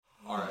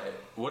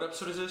What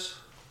episode is this?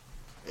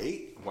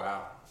 8.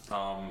 Wow.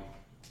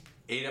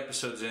 8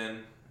 episodes in,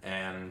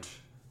 and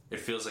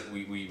it feels like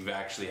we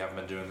actually haven't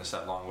been doing this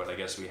that long, but I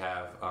guess we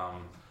have.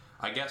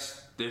 I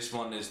guess this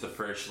one is the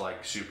first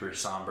like super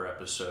somber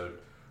episode.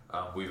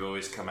 We've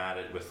always come at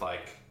it with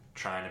like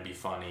trying to be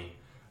funny,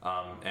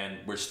 and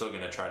we're still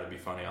going to try to be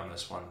funny on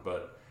this one,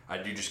 but I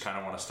do just kind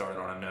of want to start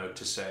on a note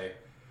to say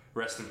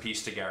rest in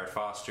peace to Garrett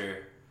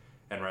Foster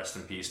and rest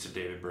in peace to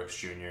David Brooks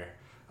Jr.,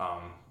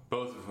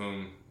 both of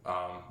whom,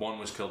 one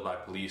was killed by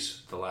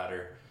police, the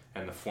latter,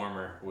 and the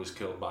former was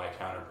killed by a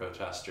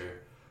counter-protester.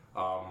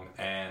 I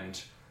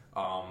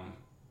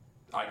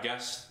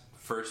guess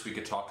first we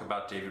could talk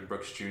about David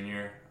Brooks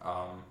Jr.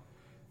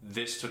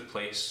 This took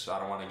place, I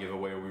don't want to give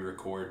away where we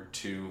record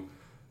too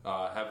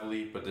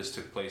heavily, but this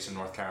took place in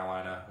North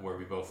Carolina, where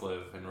we both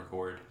live and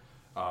record.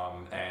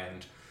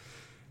 And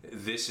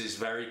this is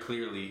very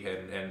clearly,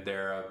 and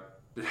there are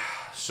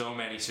so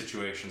many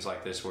situations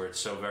like this where it's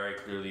so very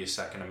clearly a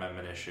Second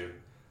Amendment issue.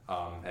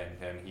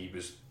 And he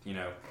was,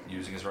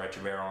 using his right to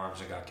bear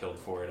arms and got killed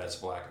for it as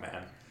a black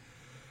man.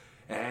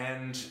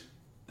 And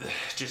it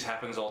just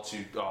happens all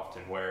too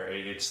often where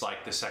it's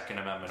like the Second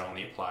Amendment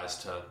only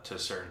applies to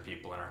certain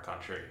people in our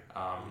country.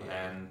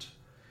 And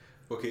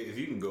okay, if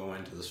you can go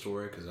into the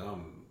story, because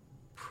I'm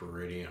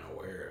pretty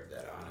unaware of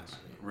that,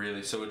 honestly.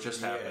 Really? So it just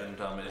happened.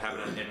 It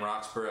happened in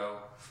Roxborough,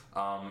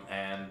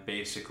 and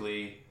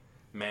basically,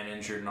 man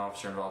injured, an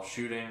officer involved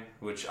shooting.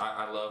 Which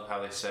I love how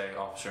they say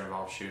officer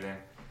involved shooting.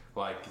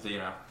 Like,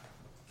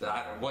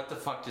 what the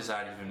fuck does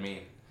that even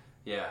mean?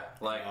 Yeah,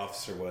 like an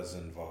officer was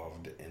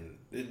involved in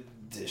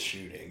the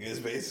shooting. Is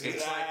basically.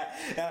 It's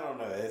like, I don't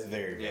know. It's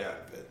very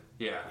bad. But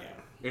yeah.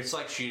 It's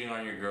like cheating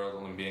on your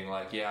girl and being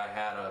like,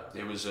 yeah,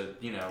 it was an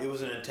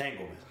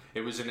entanglement. It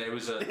was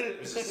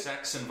a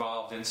sex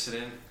involved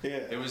incident. Yeah.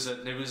 It was like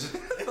I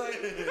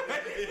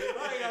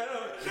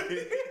don't.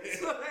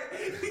 It's like,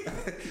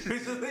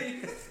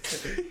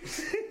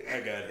 I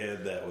got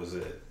hit. That was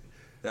it.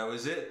 That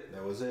was it.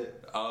 That was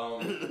it.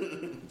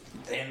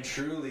 And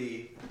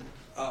truly,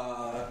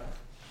 I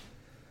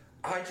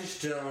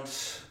just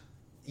don't.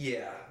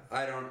 Yeah,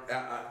 I don't.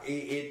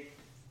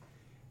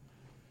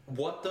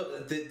 What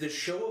the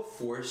show of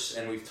force,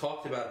 and we've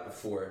talked about it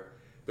before,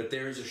 but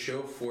there is a show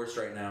of force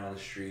right now on the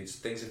streets.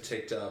 Things have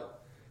ticked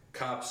up.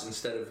 Cops,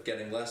 instead of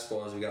getting less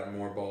ballsy, got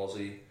more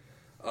ballsy.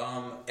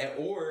 And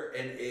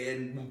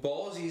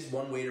ballsy is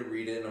one way to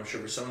read it, and I'm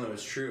sure for some of them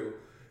it's true.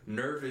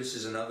 Nervous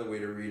is another way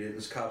to read it.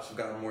 As cops have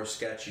gotten more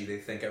sketchy, they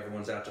think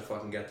everyone's out to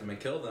fucking get them and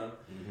kill them.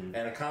 Mm-hmm.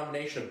 And a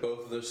combination of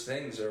both of those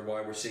things are why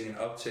we're seeing an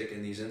uptick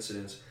in these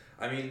incidents.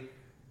 I mean,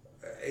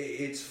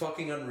 it's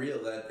fucking unreal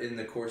that in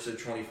the course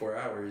of 24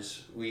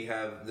 hours, we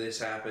have this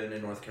happen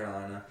in North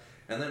Carolina.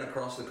 And then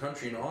across the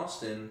country in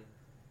Austin,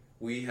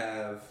 we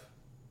have...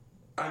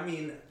 I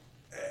mean,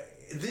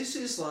 this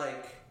is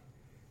like...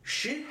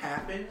 Shit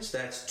happens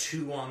that's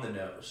too on the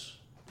nose.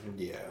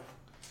 Yeah.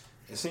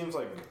 It seems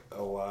like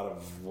a lot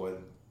of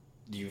what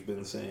you've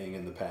been saying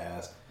in the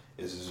past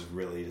is just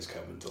really just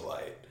coming to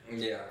light.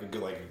 Yeah.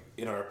 Like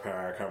in our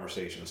prior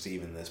conversations to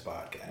even this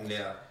podcast.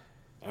 Yeah.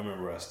 I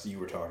remember you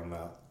were talking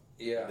about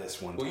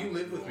this one time. Well, you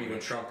lived with me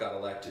when Trump got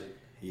elected.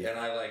 Yeah. And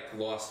I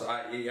lost.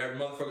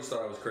 Motherfuckers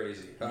thought I was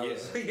crazy. It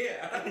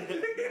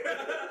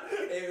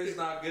was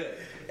not good.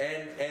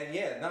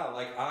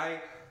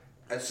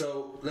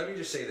 So let me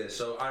just say this.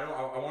 So I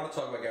want to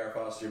talk about Garrett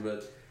Foster,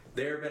 but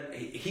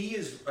he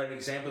is an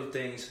example of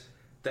things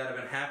that have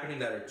been happening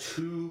that are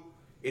too.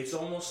 It's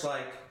almost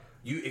like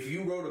if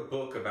you wrote a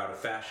book about a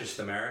fascist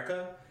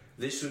America,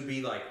 this would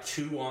be like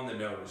too on the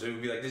nose. It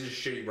would be like, this is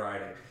shitty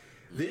writing.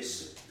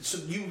 So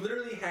you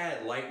literally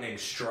had lightning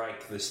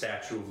strike the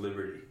Statue of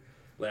Liberty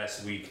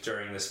last week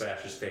during this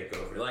fascist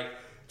takeover. Like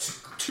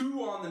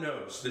too on the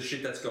nose, the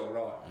shit that's going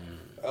on.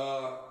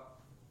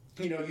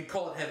 You'd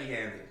call it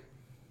heavy-handed.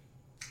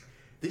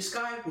 This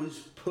guy was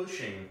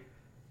pushing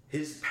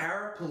his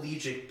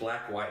paraplegic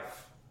black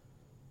wife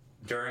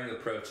during the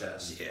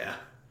protest. Yeah.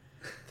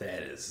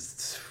 That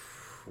is...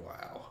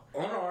 Wow.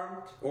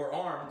 Unarmed, or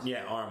armed.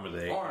 Yeah, armed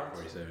with a Armed.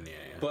 AK-47,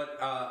 yeah. But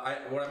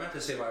what I meant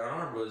to say about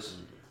unarmed was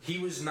he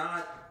was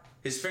not...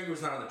 His finger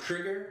was not on the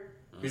trigger.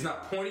 He was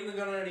not pointing the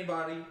gun at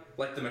anybody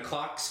like the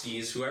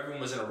McCloskys, who everyone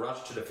was in a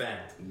rush to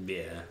defend.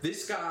 Yeah.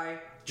 This guy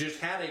just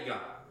had a gun.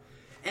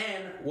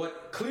 And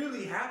what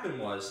clearly happened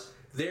was...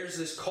 There's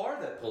this car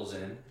that pulls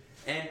in,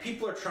 and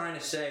people are trying to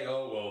say,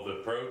 oh, well,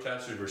 the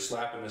protesters were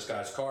slapping this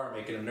guy's car,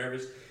 making him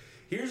nervous.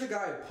 Here's a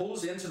guy who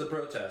pulls into the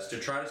protest to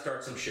try to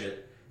start some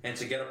shit and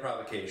to get a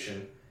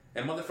provocation,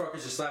 and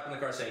motherfuckers just slapping the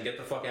car saying, get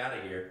the fuck out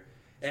of here.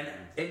 And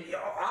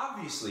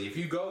obviously, if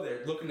you go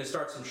there looking to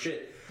start some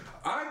shit,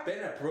 I've been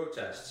at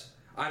protests.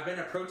 I've been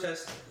at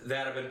protests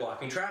that have been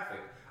blocking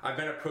traffic. I've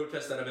been at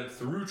protests that have been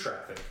through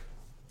traffic.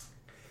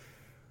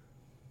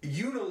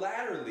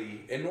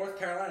 Unilaterally, in North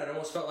Carolina, it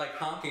almost felt like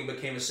honking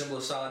became a symbol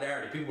of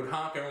solidarity. People would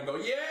honk and everyone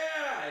would go,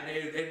 yeah!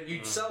 And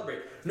you'd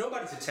celebrate.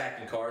 Nobody's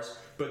attacking cars,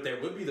 but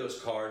there would be those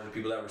cars with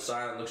people that were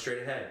silent and look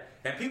straight ahead.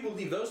 And people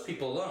leave those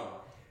people alone.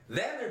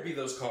 Then there'd be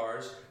those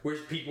cars where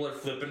people are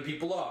flipping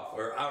people off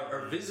or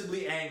are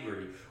visibly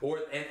angry,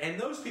 and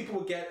those people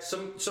would get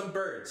some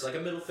birds, like a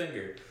middle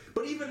finger.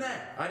 But even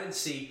then, I didn't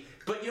see.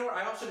 But you know what?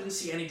 I also didn't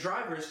see any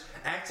drivers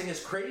acting as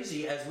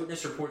crazy as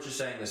witness reports are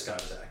saying this guy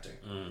was acting.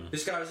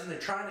 This guy was in there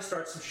trying to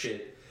start some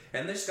shit,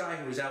 and this guy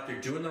who was out there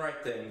doing the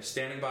right thing,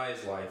 standing by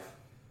his life,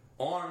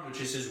 armed,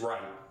 which is his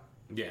right.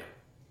 Yeah.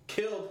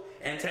 Killed,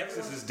 and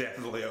Texas is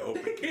definitely an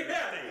open carry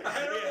yeah, state.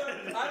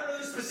 I don't know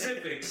the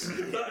specifics,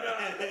 but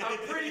I'm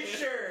pretty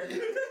sure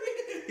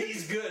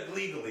he's good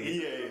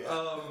legally.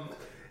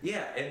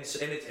 Yeah.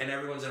 And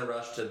everyone's in a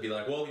rush to be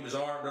like, well, he was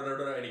armed,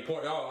 and he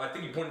pointed. Oh, I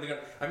think he pointed the gun.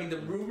 I mean, the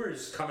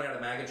rumors coming out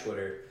of MAGA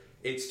Twitter,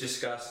 it's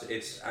disgusting.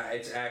 It's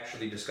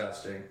actually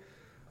disgusting,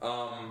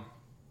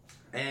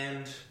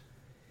 and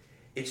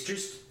it's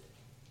just,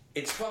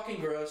 it's fucking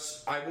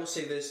gross. I will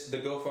say this: the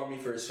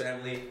GoFundMe for his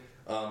family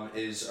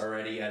is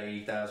already at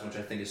 80,000, which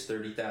I think is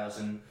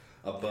 30,000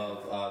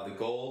 above the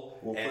goal.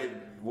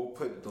 We'll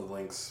put the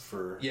links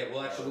for... Yeah,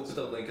 we'll put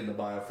the link in the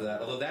bio for that.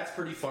 Although that's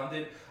pretty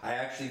funded, I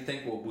actually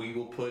think what we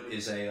will put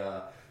is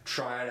a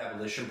Triad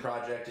Abolition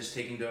Project is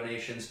taking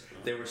donations.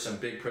 There were some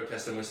big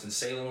protests in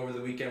Winston-Salem over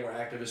the weekend where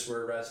activists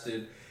were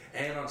arrested.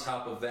 And on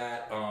top of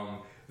that,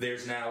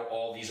 there's now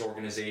all these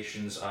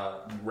organizations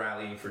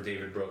rallying for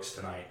David Brooks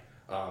tonight.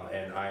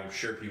 And I'm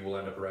sure people will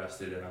end up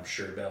arrested, and I'm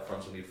sure bail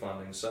funds will need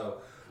funding.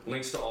 So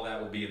links to all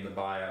that will be in the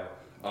bio.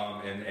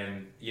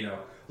 And you know,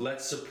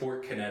 let's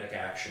support kinetic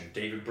action.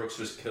 David Brooks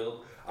was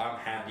killed. I'm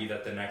happy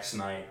that the next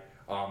night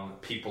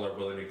people are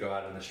willing to go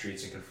out in the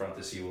streets and confront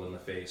this evil in the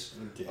face.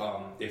 Okay.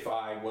 If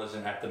I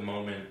wasn't at the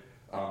moment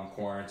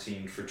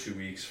quarantined for 2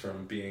 weeks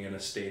from being in a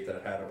state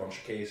that had a bunch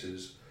of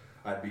cases,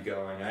 I'd be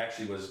going. I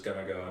actually was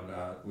gonna go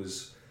and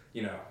was,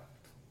 you know,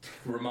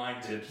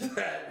 reminded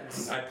that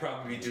I'd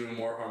probably be doing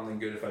more harm than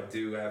good if I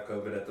do have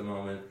COVID at the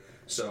moment.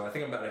 So I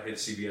think I'm about to hit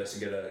CVS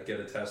and get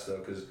a test though,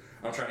 because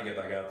I'm trying to get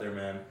back out there,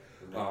 man.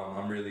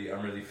 I'm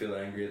really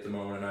feeling angry at the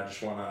moment, and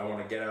I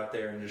want to get out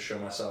there and just show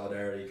my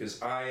solidarity, because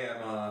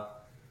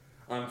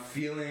I'm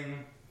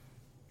feeling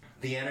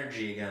the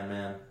energy again,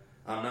 man.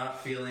 I'm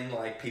not feeling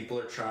like people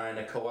are trying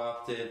to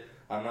co-opt it.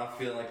 I'm not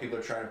feeling like people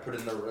are trying to put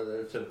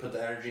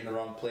the energy in the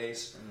wrong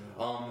place.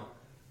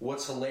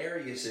 What's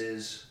hilarious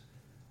is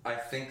I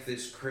think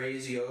this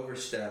crazy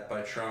overstep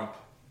by Trump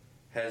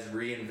has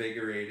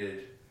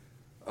reinvigorated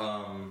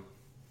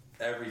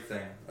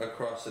everything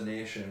across the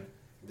nation.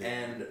 Yeah.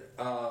 And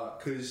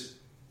because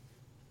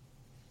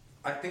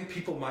I think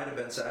people might have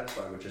been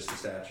satisfied with just the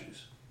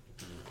statues,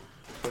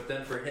 but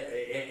then for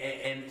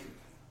him,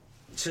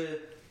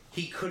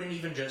 he couldn't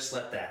even just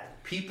let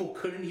that. People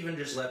couldn't even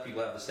just let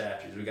people have the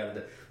statues. We got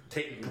to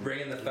bring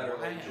in the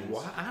federal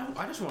agents.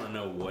 I just want to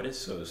know what is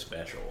so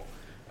special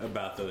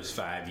about those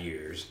 5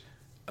 years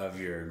of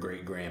your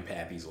great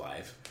grandpappy's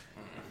life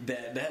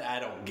that I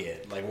don't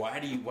get. Like, why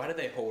do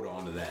they hold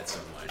on to that so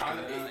much?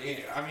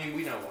 I mean,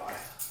 we know why.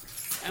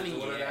 I mean,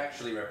 what it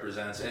actually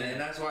represents, and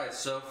that's why it's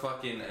so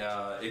fucking.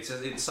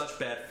 It's such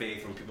bad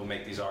faith when people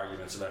make these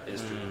arguments about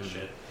history and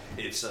shit.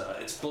 It's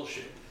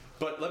bullshit.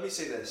 But let me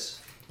say this,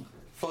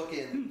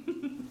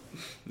 fucking.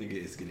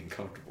 Nigga is getting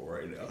comfortable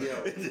right now. Yeah.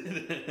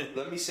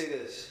 Let me say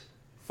this,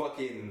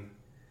 fucking.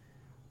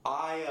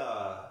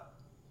 Well,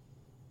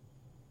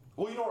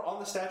 you know what? On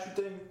the statue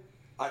thing,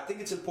 I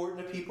think it's important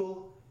to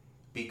people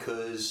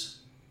because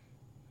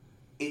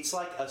it's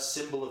like a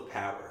symbol of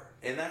power.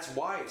 And that's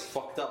why it's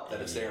fucked up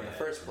that it's there in the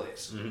first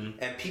place. Mm-hmm.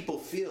 And people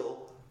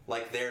feel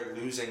like they're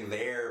losing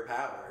their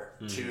power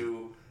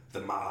to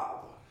the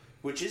mob,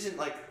 which isn't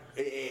like,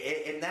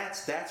 and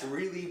that's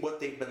really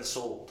what they've been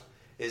sold,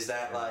 is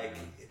that like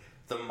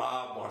the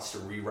mob wants to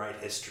rewrite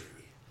history.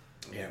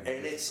 Yeah,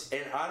 and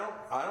I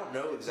don't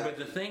know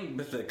exactly.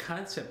 But the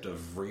concept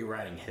of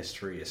rewriting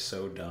history is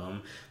so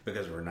dumb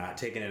because we're not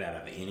taking it out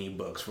of any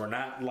books. We're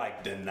not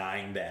like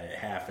denying that it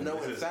happened.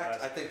 No, in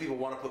fact, I think people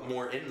want to put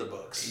more in the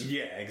books.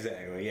 Yeah,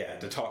 exactly. Yeah,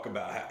 to talk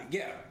about how,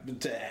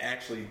 to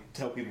actually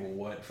tell people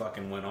what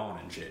fucking went on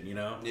and shit. You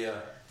know.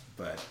 Yeah.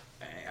 But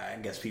I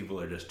guess people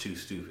are just too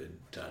stupid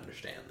to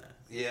understand that.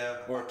 Yeah,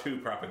 or too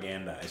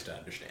propagandized to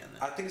understand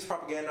that. I think it's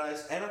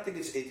propagandized, and I think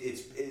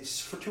it's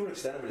for to an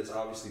extent of it, it's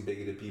obviously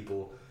bigoted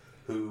people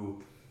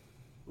who,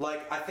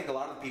 like, I think a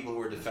lot of the people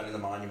who are defending the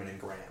monument in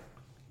Graham,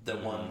 the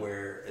one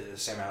where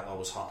Sam Outlaw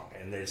was hung,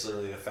 and there's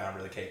literally the founder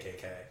of the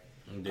KKK.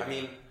 Yeah. I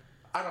mean,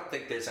 I don't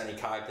think there's any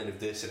cognitive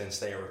dissonance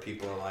there where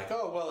people are like,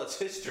 oh, well, it's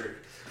history.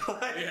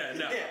 Like,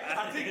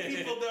 I think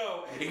people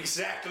know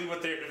exactly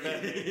what they're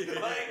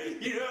defending. Like,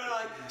 you know,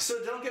 like,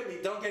 so don't get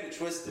it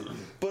twisted.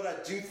 But I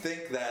do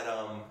think that,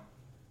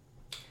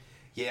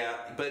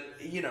 but,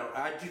 you know,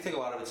 I do think a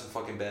lot of it's in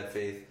fucking bad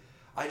faith.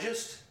 I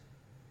just,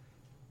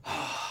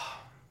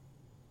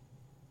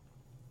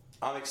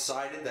 I'm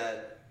excited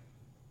that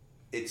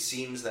it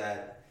seems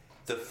that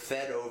the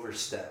Fed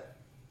overstep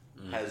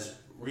has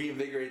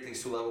reinvigorated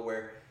things to a level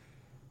where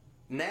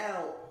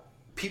now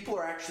people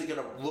are actually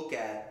going to look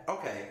at,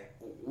 okay,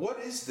 what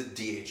is the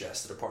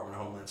DHS, the Department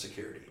of Homeland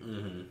Security?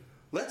 Mm-hmm.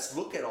 let's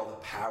look at all the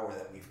power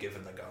that we've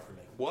given the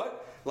government.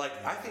 What? Like,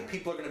 I think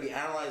people are going to be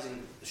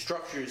analyzing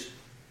structures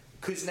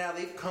because now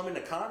they've come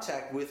into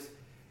contact with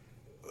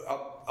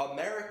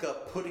America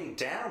putting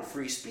down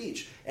free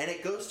speech. And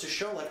it goes to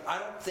show, like, I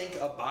don't think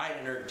a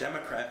Biden or a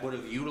Democrat would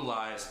have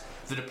utilized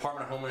the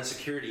Department of Homeland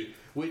Security,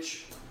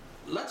 which,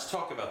 let's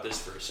talk about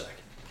this for a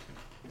second.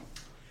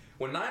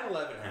 When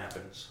 9/11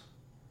 happens,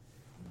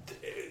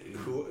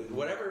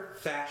 whatever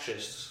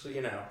fascists,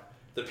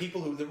 the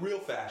people the real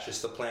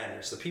fascists, the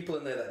planners, the people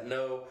in there that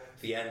know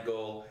the end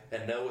goal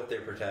and know what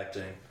they're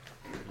protecting,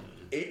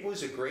 it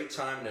was a great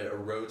time to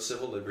erode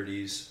civil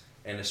liberties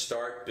and to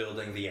start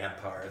building the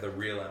empire, the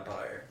real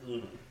empire.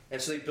 Mm-hmm.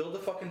 And so they build the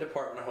fucking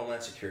Department of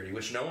Homeland Security,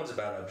 which no one's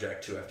about to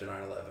object to after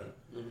 9/11.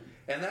 Mm-hmm.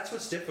 And that's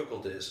what's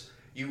difficult is,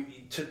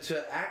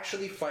 to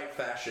actually fight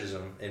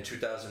fascism in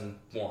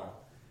 2001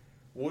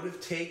 would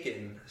have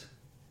taken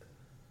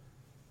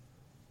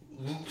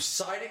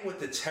siding with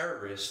the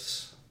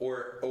terrorists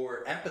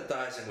or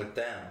empathizing with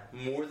them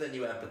more than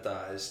you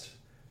empathized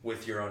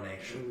with your own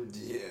nation.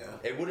 Yeah.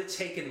 It would have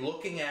taken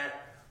looking at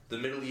the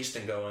Middle East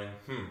and going,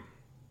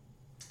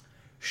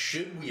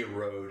 should we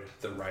erode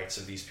the rights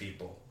of these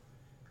people?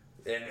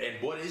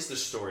 And what is the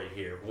story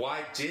here?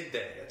 Why did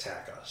they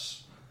attack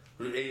us?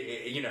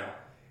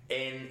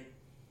 And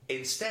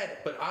instead,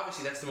 but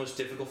obviously that's the most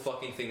difficult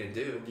fucking thing to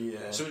do.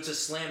 Yeah. So it's a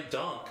slam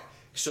dunk.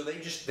 So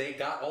they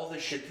got all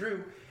this shit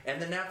through,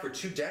 and then now for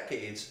 2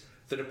 decades,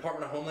 the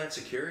Department of Homeland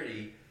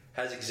Security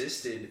has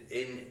existed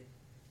in.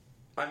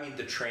 I mean,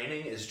 the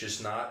training is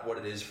just not what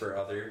it is for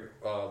other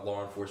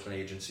law enforcement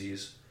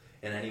agencies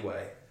in any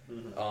way.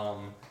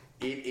 Mm-hmm.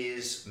 It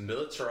is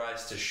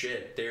militarized to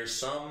shit. There's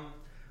some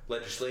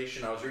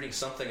legislation, I was reading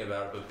something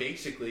about it, but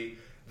basically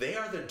they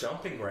are the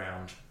dumping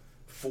ground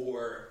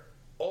for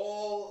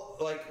all,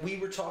 like, we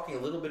were talking a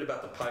little bit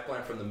about the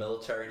pipeline from the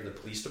military to the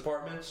police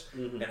departments,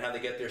 mm-hmm. and how they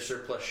get their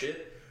surplus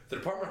shit. The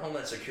Department of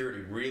Homeland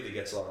Security really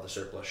gets a lot of the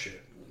surplus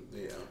shit.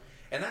 Yeah.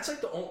 And that's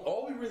like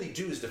all we really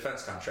do is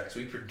defense contracts.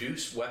 We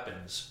produce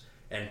weapons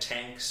and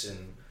tanks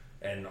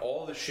and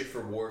all the shit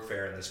for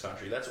warfare in this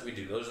country. That's what we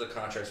do. Those are the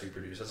contracts we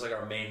produce. That's like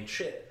our main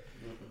shit.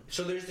 Mm-hmm.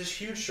 So there's this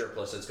huge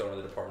surplus that's going to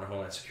the Department of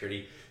Homeland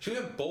Security. So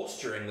we've been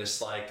bolstering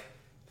this like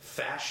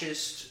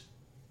fascist,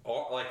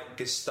 like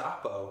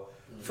Gestapo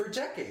for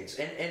decades.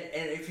 And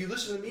if you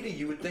listen to the media,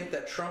 you would think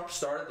that Trump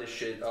started this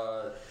shit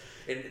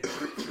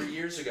 3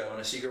 years ago in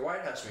a secret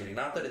White House meeting.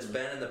 Not that it's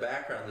been in the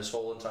background this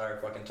whole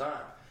entire fucking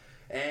time.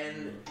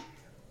 And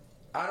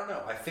I don't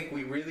know. I think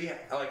we really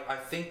I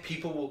think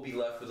people will be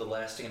left with a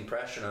lasting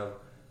impression of,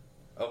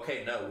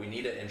 okay, no, we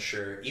need to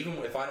ensure, even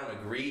if I don't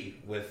agree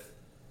with,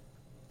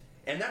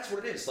 and that's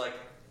what it is. Like,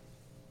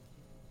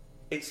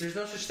 there's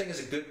no such thing as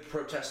a good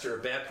protester,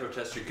 a bad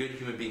protester, good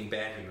human being,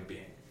 bad human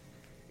being.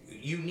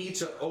 You need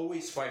to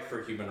always fight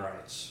for human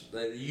rights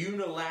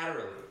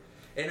unilaterally,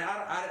 and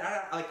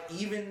I like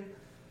even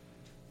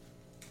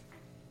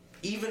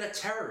a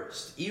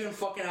terrorist, even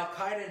fucking Al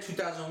Qaeda in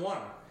 2001.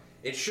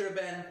 It should have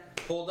been,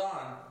 hold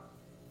on,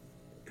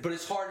 but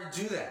it's hard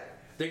to do that.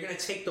 They're going to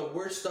take the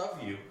worst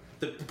of you,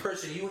 the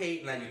person you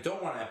hate and that you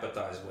don't want to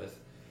empathize with,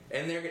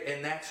 and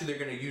that's who they're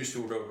going to use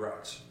to erode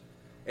rights.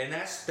 And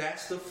that's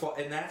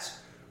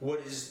what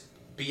is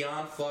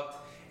beyond fucked,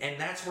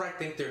 and that's what I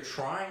think they're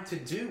trying to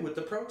do with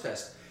the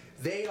protest.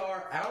 They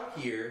are out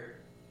here.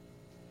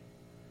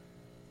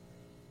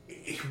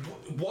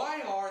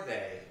 Why are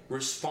they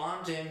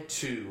responding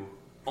to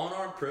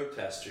unarmed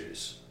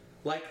protesters?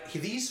 Like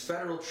these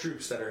federal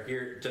troops that are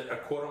here,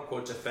 quote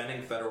unquote,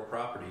 defending federal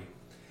property.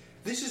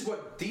 These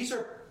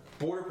are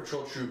Border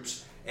Patrol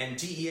troops and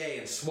DEA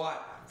and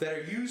SWAT that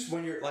are used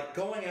when you're like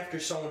going after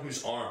someone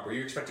who's armed, or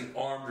you're expecting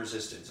armed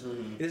resistance.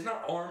 Mm-hmm. It is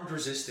not armed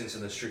resistance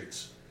in the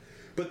streets,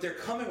 but they're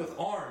coming with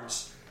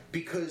arms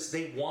because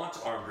they want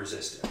armed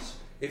resistance.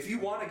 If you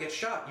want to get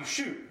shot, you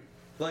shoot.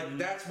 Like,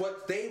 that's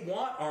what they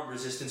want, armed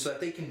resistance, so that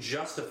they can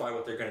justify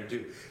what they're going to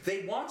do.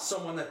 They want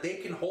someone that they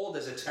can hold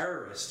as a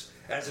terrorist,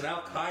 as an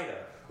Al-Qaeda,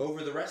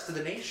 over the rest of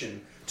the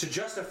nation to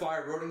justify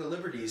eroding the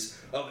liberties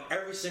of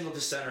every single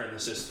dissenter in the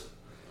system.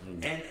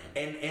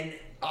 And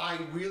I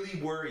really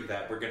worry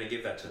that we're going to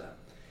give that to them.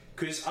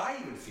 Because I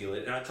even feel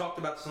it, and I talked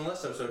about this in the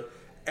last episode,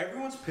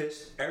 everyone's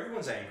pissed,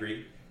 everyone's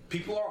angry,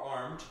 people are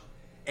armed,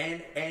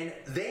 and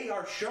they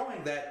are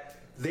showing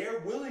that they're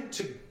willing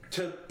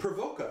to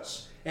provoke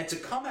us and to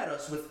come at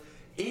us with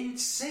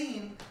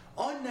insane,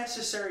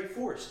 unnecessary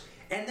force.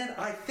 And then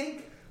I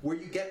think where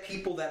you get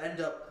people that end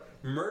up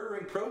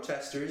murdering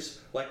protesters,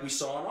 like we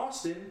saw in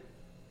Austin,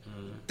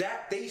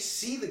 that they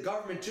see the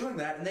government doing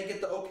that and they get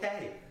the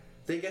okay.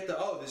 They get the,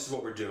 oh, this is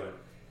what we're doing.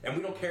 And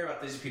we don't care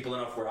about these people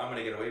enough where I'm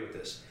going to get away with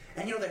this.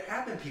 And there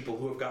have been people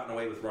who have gotten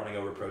away with running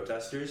over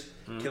protesters,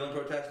 killing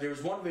protesters. There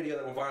was one video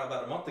that went viral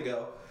about a month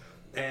ago,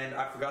 and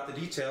I forgot the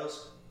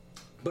details,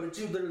 but a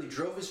dude literally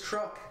drove his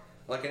truck,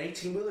 like an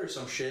 18-wheeler or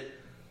some shit,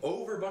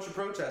 over a bunch of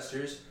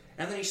protesters,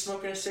 and then he's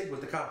smoking a cig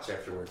with the cops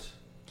afterwards.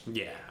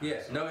 Yeah.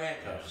 Yeah, no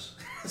handcuffs.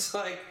 It's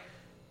like,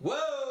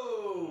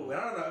 whoa! And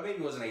I don't know, maybe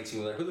it was an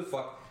 18-wheeler. Who the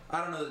fuck?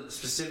 I don't know the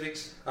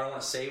specifics. I don't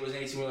want to say it was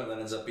an 18-wheeler and then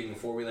ends up being a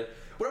 4-wheeler.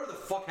 Whatever the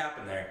fuck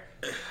happened there.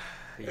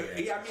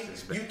 Yeah, I mean,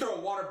 you throw a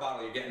water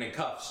bottle, you're getting in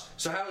cuffs.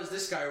 So how is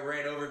this guy who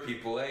ran over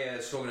people,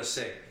 smoking a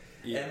cig?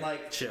 Yeah, and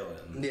like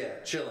chilling. Yeah,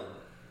 chilling.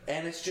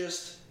 And it's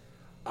just,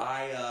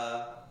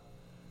 yeah,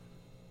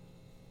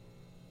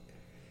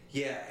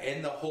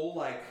 and the whole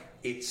like,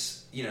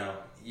 it's, you know,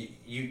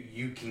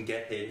 you can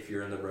get hit if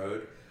you're in the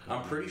road.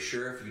 I'm pretty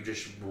sure if you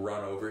just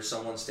run over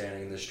someone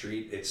standing in the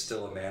street, it's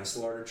still a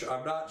manslaughter.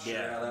 I'm not sure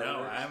how that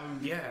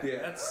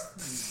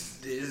works.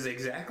 That is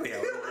exactly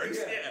how it works.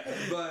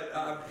 But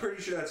I'm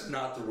pretty sure that's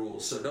not the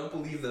rules. So don't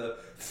believe the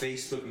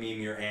Facebook meme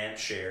your aunt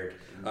shared.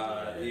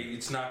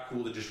 It's not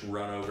cool to just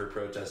run over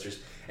protesters,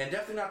 and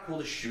definitely not cool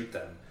to shoot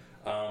them.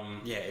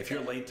 If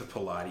you're late to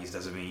Pilates,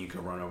 doesn't mean you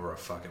can run over a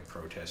fucking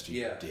protester,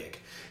 you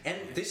dick. And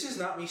this is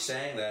not me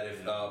saying that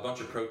if a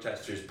bunch of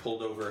protesters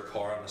pulled over a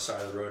car on the side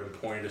of the road and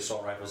pointed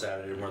assault rifles at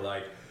it and were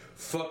like,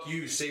 fuck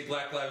you, say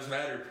Black Lives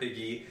Matter,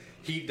 piggy,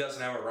 he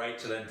doesn't have a right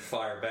to then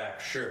fire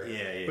back, sure.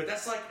 Yeah. But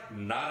that's like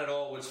not at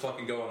all what's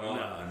fucking going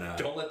on. No.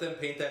 Don't let them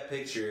paint that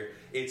picture.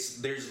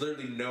 There's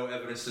literally no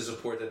evidence to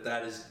support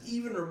that is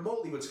even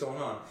remotely what's going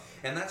on.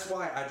 And that's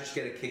why I just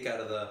get a kick out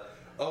of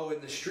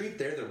in the street,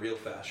 they're the real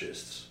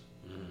fascists.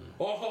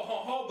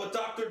 But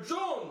Dr.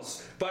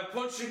 Jones, by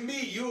punching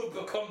me, you have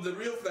become the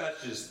real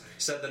fascist,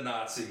 said the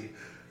Nazi.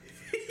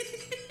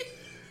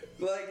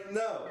 Like,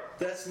 no,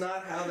 that's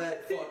not how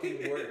that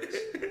fucking works.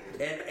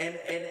 And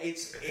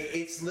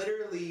it's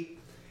literally.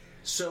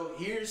 So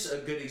here's a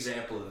good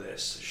example of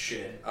this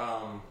shit.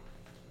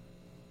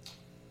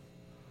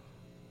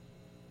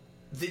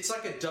 It's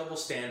like a double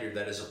standard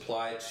that is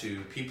applied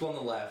to people on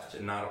the left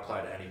and not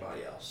applied to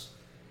anybody else.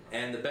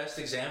 And the best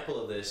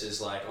example of this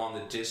is like on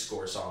the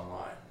discourse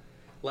online.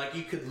 Like,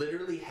 you could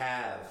literally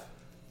have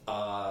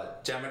a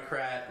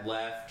Democrat,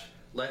 left,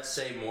 let's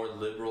say more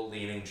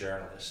liberal-leaning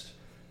journalist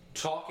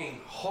talking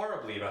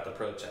horribly about the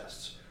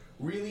protests,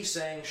 really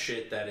saying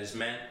shit that is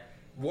meant,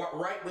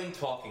 right-wing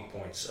talking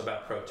points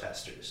about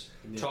protesters,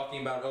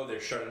 talking about, they're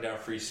shutting down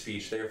free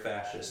speech, they're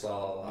fascist, la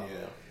la la. Yeah.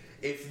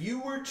 If you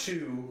were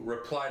to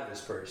reply to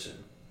this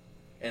person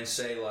and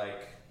say,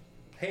 like,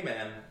 hey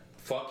man,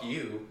 fuck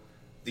you,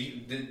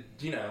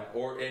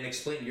 and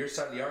explain your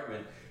side of the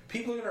argument,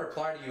 people are going to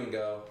reply to you and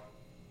go,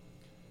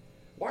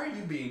 why are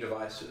you being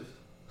divisive?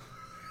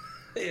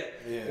 Yeah.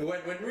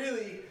 When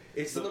really,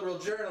 it's the liberal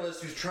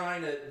journalist who's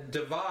trying to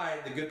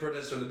divide the good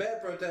protesters from the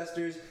bad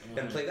protesters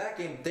and play that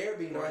game. They're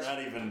being divisive.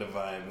 Not even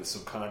divide, but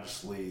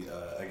subconsciously,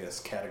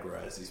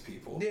 categorize these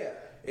people. Yeah.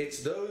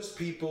 It's those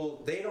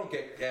people, they don't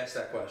get asked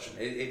that question.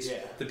 It's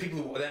the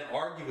people who then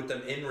argue with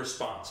them in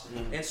response.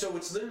 Mm-hmm. And so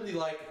it's literally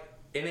like,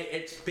 and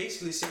it's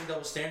basically the same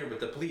double standard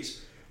with the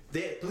police.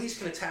 The police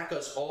can attack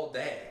us all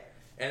day,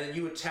 and then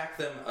you attack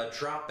them a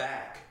drop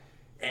back,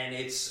 and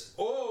it's,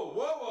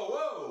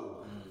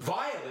 whoa,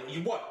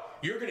 violent. What?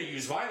 You're going to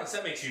use violence?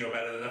 That makes you no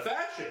better than a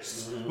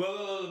fascist. Blah,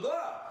 blah, blah,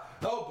 blah.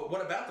 Oh, but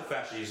what about the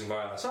fascists using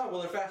violence? Oh,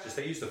 well, they're fascists.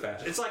 They use the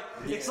fascists. It's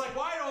like,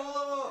 why?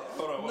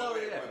 Hold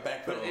on.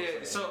 Back but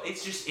so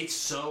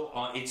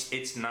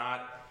it's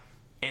not,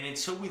 and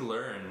until we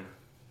learn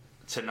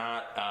to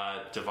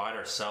not divide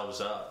ourselves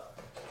up,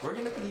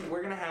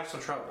 we're gonna have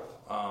some trouble.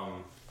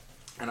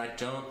 And I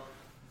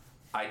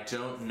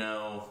don't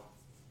know.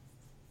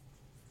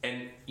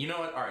 And you know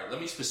what? All right, let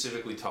me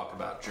specifically talk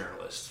about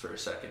journalists for a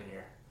second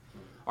here.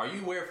 Are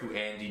you aware of who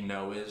Andy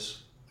Ngo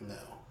is? No.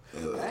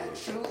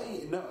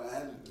 Actually, no.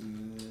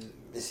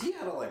 Is he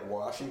out of like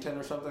Washington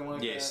or something like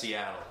that? Yeah,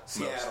 Seattle.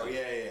 Mostly.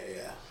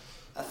 Yeah.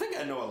 I think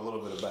I know a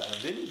little bit about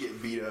him. Didn't he get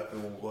beat up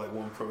in like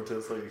one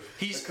protest? Like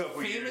he's a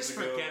couple famous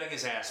for getting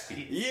his ass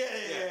beat. Yeah.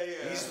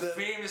 He's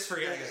famous for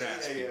getting his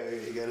ass beat. Yeah,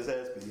 he got his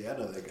ass beat. Yeah, I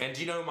know that guy. And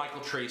do you know who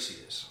Michael Tracy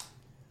is?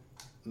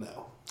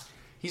 No.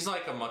 He's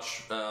like a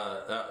much.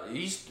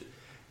 He's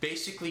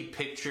basically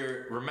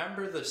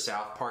remember the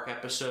South Park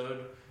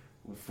episode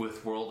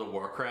with World of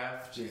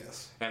Warcraft?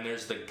 Yes. And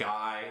there's the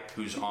guy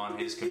who's on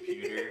his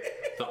computer,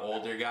 the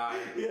older guy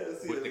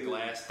with the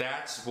glass.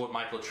 That's what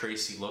Michael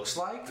Tracy looks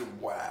like.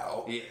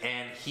 Wow.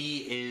 And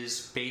he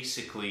is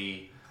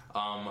basically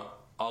a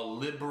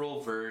liberal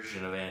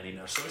version of Andy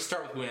Ngo. So let's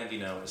start with who Andy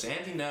Ngo is.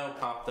 Andy Ngo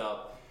popped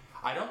up,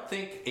 I don't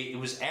think it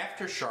was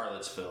after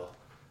Charlottesville,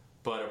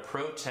 but a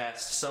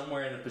protest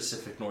somewhere in the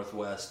Pacific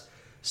Northwest,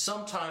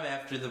 sometime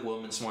after the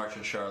Women's March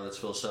in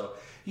Charlottesville. So,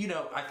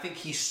 I think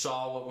he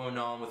saw what went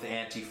on with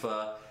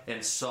Antifa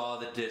and saw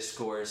the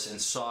discourse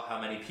and saw how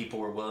many people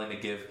were willing to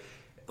give,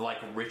 like,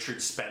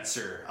 Richard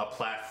Spencer a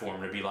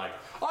platform to be like,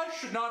 I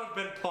should not have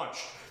been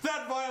punched.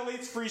 That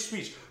violates free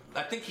speech.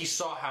 I think he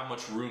saw how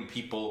much room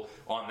people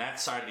on that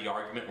side of the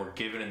argument were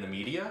given in the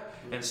media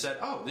and said,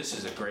 this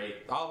is an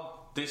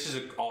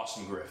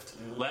awesome grift.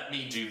 Let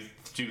me do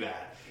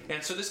that.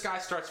 And so this guy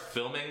starts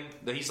filming.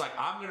 He's like,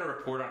 I'm going to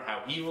report on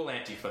how evil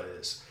Antifa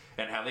is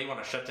and how they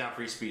want to shut down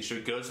free speech. So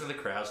he goes into the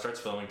crowd, starts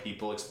filming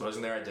people,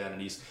 exposing their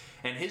identities.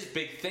 And his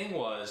big thing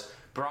was,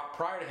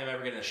 prior to him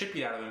ever getting the shit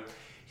beat out of him,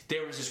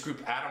 there was this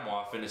group,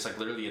 Atomwaffen, it's like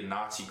literally a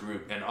Nazi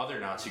group, and other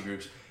Nazi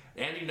groups,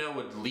 Andy Ngo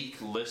would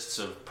leak lists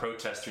of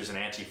protesters and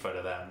Antifa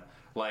to them,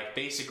 like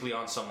basically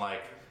on some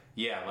like,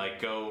 yeah,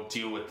 like go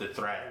deal with the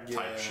threat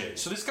type shit.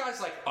 So this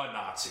guy's like a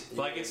Nazi.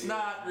 Like it's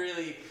not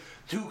really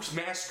who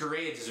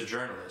masquerades as a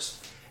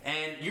journalist.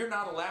 And you're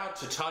not allowed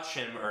to touch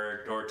him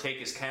or take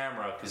his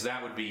camera because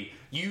that would be,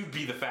 you'd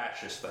be the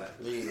fascist then.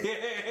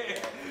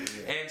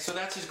 And so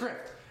that's his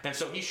grip. And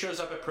so he shows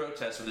up at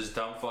protests with his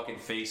dumb fucking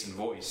face and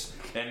voice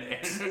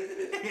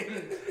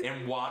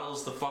and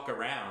waddles the fuck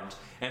around.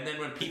 And then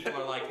when people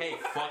are like, hey,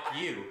 fuck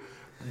you,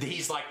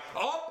 he's like,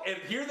 oh, and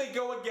here they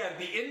go again,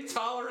 the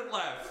intolerant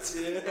left.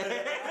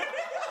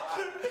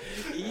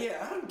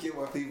 Yeah, I don't get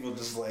why people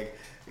just like,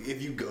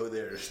 if you go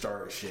there to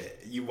start shit,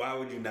 why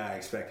would you not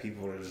expect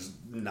people to just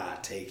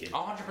not take it?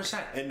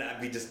 100%. And not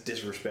be just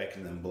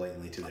disrespecting them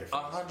blatantly to their face.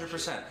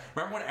 100%.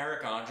 Remember when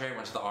Eric Andre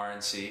went to the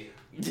RNC?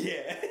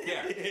 Yeah.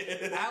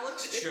 Yeah.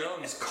 Alex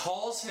Jones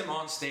calls him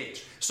on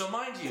stage. So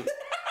mind you,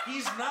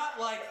 he's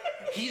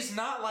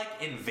not like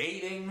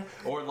invading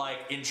or like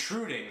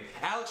intruding.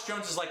 Alex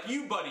Jones is like,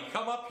 you buddy,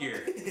 come up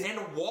here. And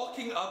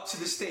walking up to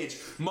the stage,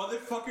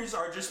 motherfuckers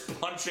are just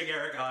punching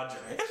Eric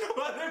Andre.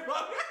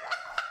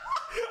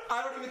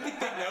 I don't even think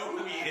they know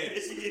who he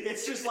is.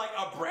 It's just like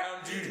a brown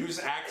dude who's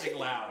acting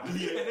loud. And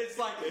it's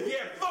like,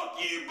 yeah, fuck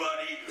you,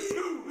 buddy.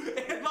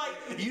 And like,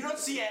 you don't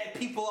see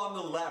people on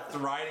the left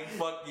writing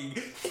fucking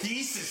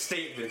thesis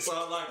statements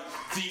on like,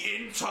 the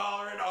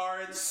intolerant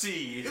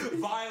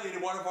RNC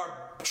violated one of our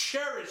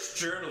cherished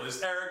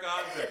journalists, Eric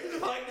Andre.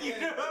 Like, you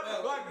know,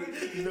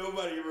 like,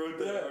 Nobody wrote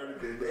that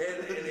article.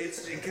 and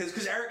it's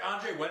because Eric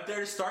Andre went there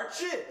to start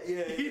shit.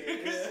 Yeah.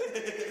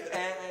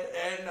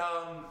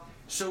 and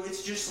So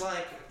it's just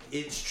like,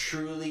 it's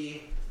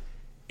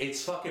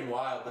fucking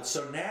wild. But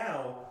so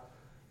now,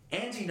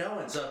 Andy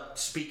Ngo ends up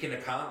speaking to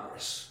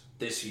Congress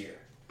this year.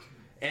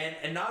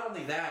 And not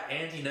only that,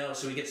 Andy Ngo,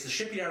 so he gets the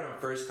shit beat out of him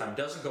first time,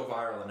 doesn't go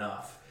viral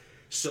enough.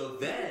 So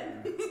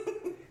then,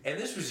 and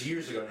this was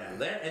years ago now,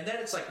 then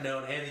it's like,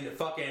 no,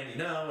 fuck Andy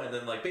Ngo, and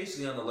then like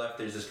basically on the left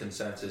there's this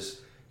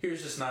consensus,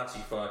 here's this Nazi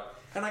fuck.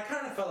 And I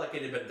kind of felt like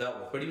it had been dealt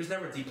with, but he was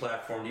never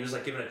deplatformed. He was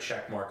like given a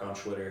check mark on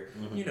Twitter.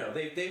 Mm-hmm. You know,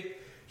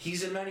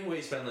 he's in many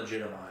ways been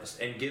legitimized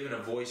and given a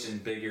voice in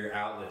bigger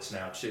outlets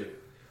now too.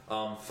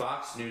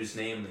 Fox News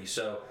namely.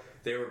 So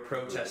there were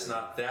protests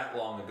not that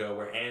long ago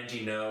where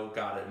Andy Ngo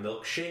got a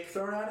milkshake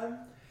thrown at him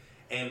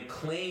and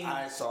claimed...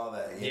 I saw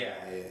that, yeah.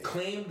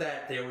 Claimed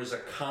that there was a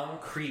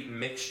concrete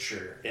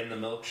mixture in the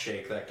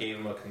milkshake that gave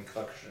him a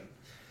concussion.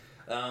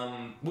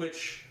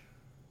 Which,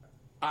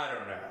 I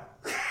don't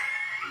know.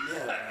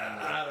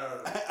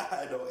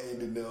 I don't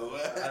Andy Ngo.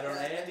 I don't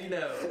Andy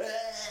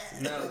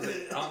Ngo. No,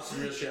 but on some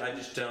real shit, I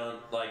just don't,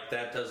 like,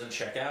 that doesn't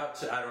check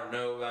out. I don't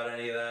know about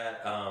any of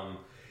that.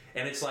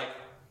 And it's like,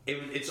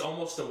 it's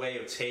almost a way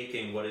of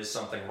taking what is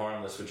something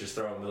harmless, which is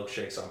throwing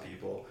milkshakes on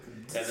people,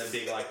 and then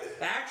being like,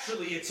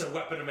 actually, it's a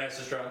weapon of mass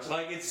destruction.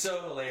 Like, it's so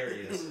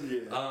hilarious.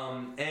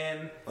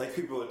 And like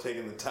people are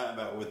taking the time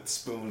out with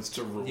spoons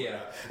to ruin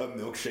a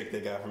milkshake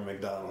they got from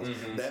McDonald's.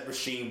 Mm-hmm. That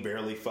machine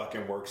barely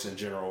fucking works in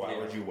general. Why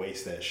would you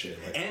waste that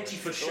shit? Like,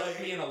 Antifa shoved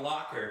me in a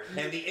locker,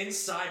 and the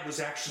inside was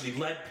actually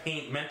lead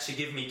paint meant to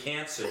give me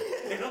cancer.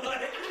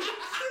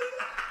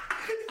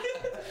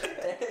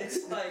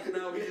 It's like,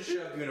 no, we just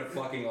shoved you in a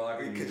fucking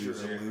locker because you're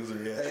a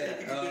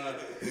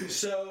loser.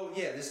 So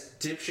this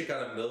dipshit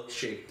got a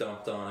milkshake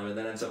dumped on him, and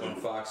then ends up on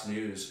Fox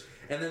News,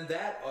 and then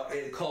that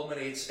it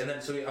culminates, and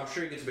then so I'm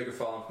sure he gets a bigger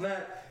following from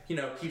that. You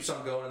know, keeps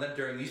on going, and then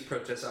during these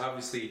protests,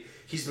 obviously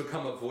he's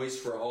become a voice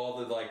for all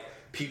the like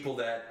people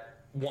that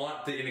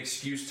want an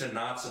excuse to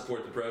not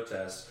support the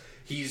protests.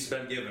 He's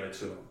been giving it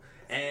to them,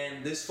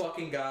 and this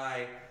fucking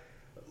guy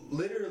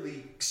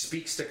literally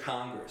speaks to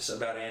Congress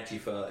about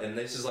Antifa, and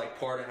this is like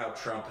part of how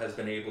Trump has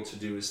been able to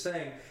do his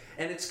thing.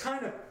 And it's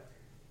kind of,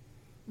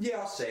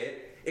 I'll say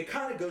it, it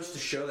kind of goes to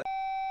show that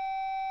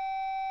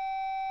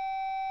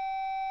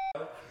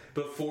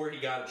before he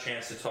got a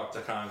chance to talk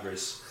to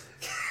Congress.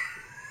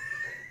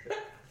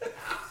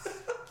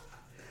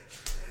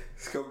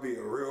 It's gonna be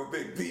a real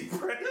big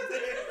beef right there.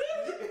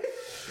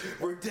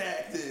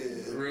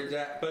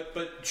 Redacted.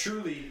 But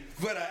truly...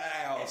 But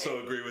I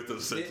also agree with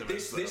those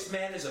sentiments. This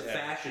man is a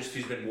fascist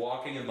who's been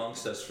walking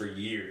amongst us for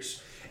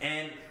years.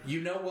 And you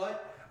know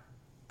what?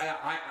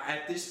 I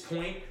at this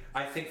point,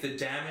 I think the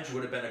damage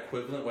would have been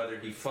equivalent whether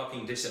he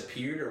fucking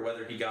disappeared or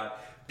whether he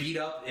got beat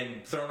up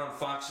and thrown on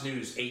Fox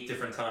News 8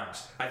 different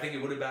times. I think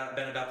it would have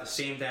been about the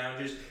same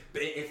damages.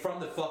 From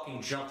the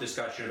fucking jump, this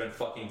guy should have been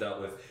fucking dealt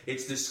with.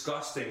 It's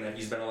disgusting that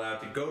he's been allowed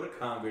to go to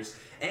Congress.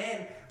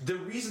 And the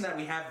reason that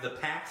we have the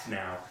PACT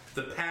now,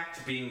 the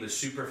PACT being the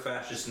super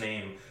fascist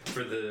name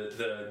for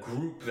the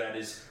group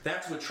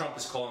that's what Trump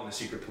is calling the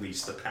secret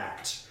police, the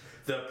PACT,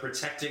 the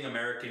Protecting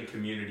American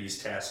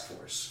Communities Task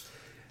Force.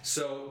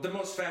 So the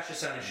most fascist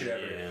sounding shit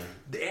ever.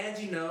 The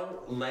Andy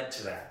Ngo led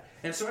to that.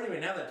 And so anyway,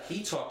 now that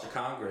he talked to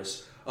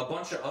Congress, a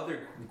bunch of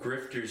other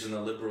grifters in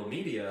the liberal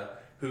media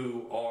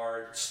who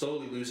are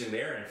slowly losing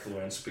their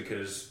influence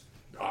because,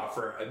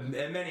 for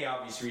many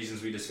obvious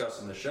reasons we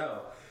discussed on the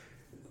show,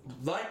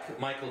 like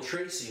Michael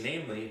Tracy,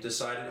 namely,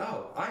 decided,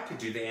 oh, I could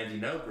do the Andy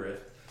No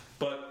grift,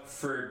 but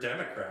for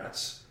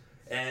Democrats,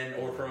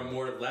 or from a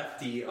more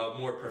lefty, a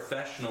more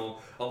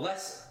professional, a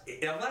less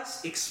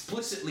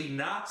explicitly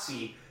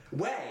Nazi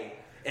way,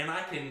 and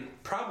I can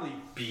probably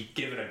be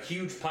given a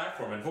huge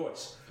platform and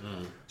voice.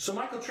 So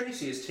Michael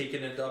Tracy has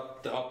taken it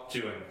up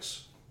doing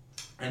this.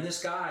 And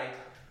this guy,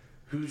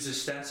 who's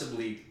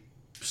ostensibly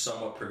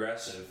somewhat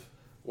progressive,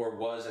 or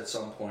was at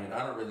some point,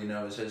 I don't really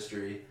know his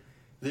history,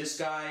 this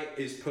guy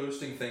is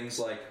posting things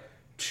like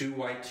 2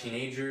 white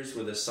teenagers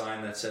with a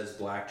sign that says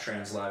Black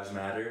Trans Lives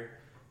Matter,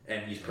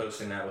 and he's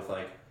posting that with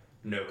like,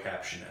 no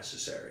caption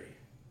necessary.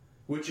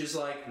 Which is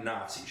like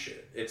Nazi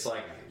shit. It's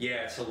like,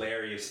 yeah, it's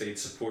hilarious they'd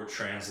support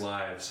trans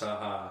lives,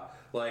 haha.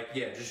 Like,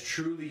 yeah, just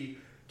truly,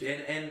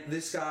 and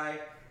this guy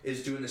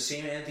is doing the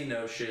same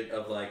anti-no shit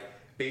of like,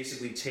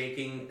 basically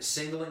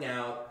singling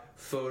out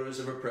photos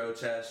of a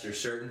protest or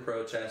certain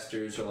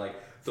protesters or like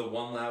the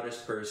one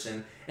loudest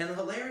person. And the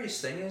hilarious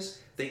thing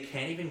is, they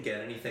can't even get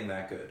anything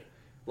that good.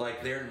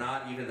 Like, they're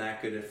not even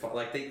that good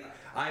at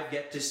I've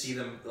yet to see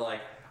them,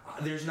 like,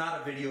 there's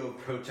not a video of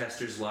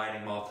protesters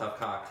lighting Molotov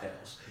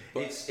cocktails.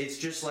 But it's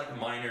just like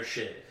minor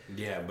shit.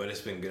 Yeah, but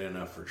it's been good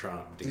enough for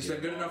Trump. It's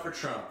been good enough for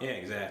Trump. Yeah,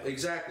 exactly.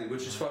 Exactly,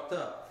 which is fucked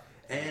up.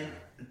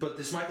 But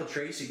this Michael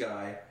Tracy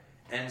guy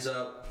ends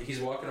up, he's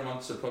walking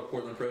amongst the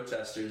Portland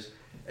protesters,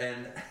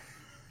 and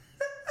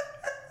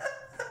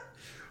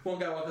one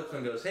guy walks up to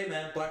him and goes, hey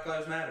man, Black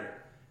Lives Matter.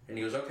 And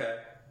he goes, okay.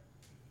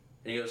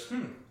 And he goes,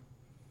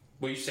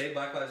 will you say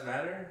Black Lives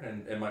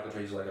Matter? And Michael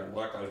Tracy's like,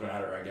 Black Lives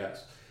Matter, I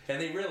guess.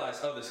 And they realize,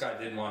 oh, this guy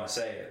didn't want to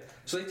say it.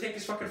 So they take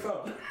his fucking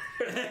phone.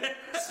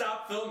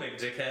 Stop filming,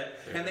 dickhead.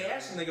 And they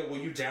ask him, they go, will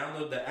you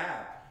download the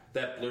app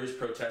that blurs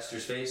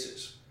protesters'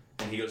 faces?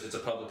 And he goes, it's a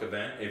public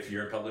event. If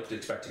you're in public,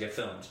 expect to get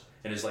filmed.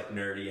 In his like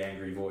nerdy,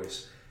 angry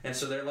voice. And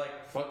so they're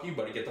like, fuck you,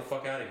 buddy, get the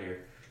fuck out of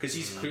here. Because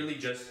he's clearly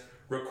just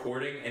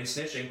recording and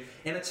snitching.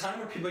 In a time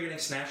where people are getting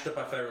snatched up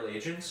by federal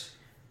agents.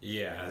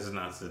 Yeah, this is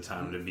not the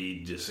time to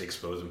be just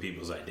exposing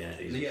people's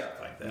identities and stuff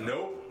like that.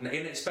 Nope.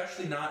 And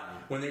especially not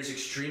when there's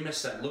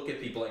extremists that look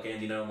at people like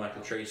Andy No and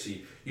Michael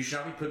Tracy. You should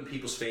not be putting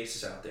people's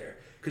faces out there.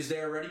 Because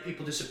there are already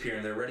people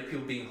disappearing. There are already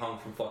people being hung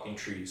from fucking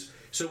trees.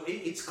 So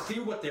it's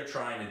clear what they're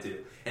trying to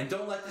do. And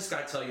don't let this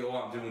guy tell you,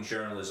 oh, I'm doing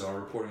journalism, I'm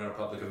reporting on a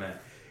public event.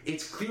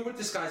 It's clear what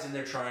this guy's in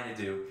there trying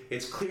to do.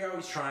 It's clear how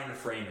he's trying to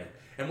frame it.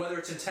 And whether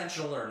it's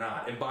intentional or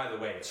not, and by the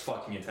way, it's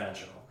fucking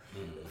intentional.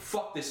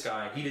 Fuck this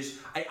guy.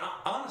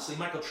 Honestly,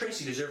 Michael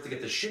Tracy deserved to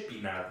get the shit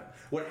beaten out of him.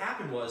 What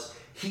happened was,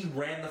 he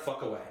ran the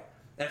fuck away.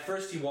 At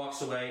first he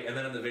walks away, and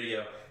then in the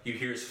video, you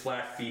hear his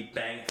flat feet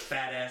bang,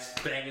 fat ass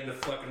banging the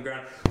fucking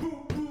ground.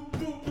 Boop, boop,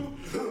 boop,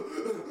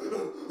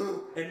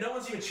 boop. And no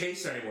one's even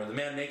chasing anymore. The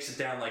man makes it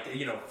down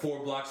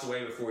 4 blocks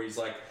away before he's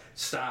like,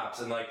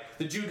 stops. And like,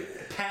 the dude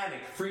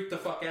panicked, freaked the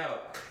fuck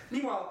out.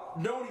 Meanwhile,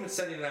 no one even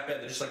said anything that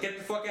bad. They're just like, get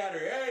the fuck out of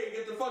here. Hey,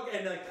 get the fuck.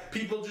 And like,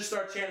 people just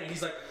start chanting.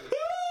 He's like,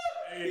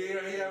 you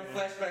know, he had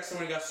flashbacks to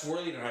when he got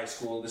swirly in high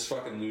school, this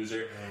fucking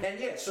loser. And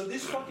yeah, so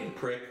this fucking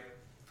prick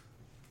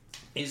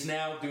is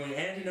now doing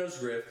Andy No's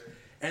grift,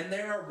 and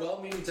there are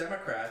well-meaning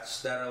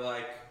Democrats that are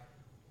like,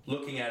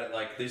 looking at it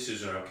like, this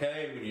isn't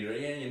okay, we need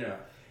to, you know.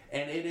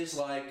 And it is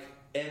like,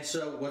 and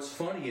so what's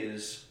funny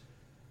is,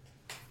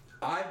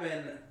 I've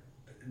been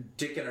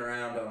dicking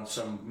around on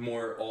some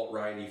more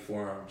alt-righty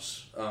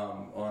forums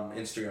on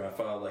Instagram. I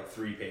followed like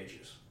 3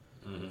 pages.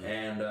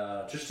 And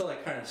just to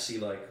like kind of see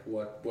like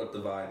what the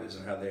vibe is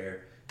and how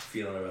they're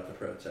feeling about the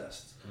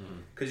protests.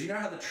 Because you know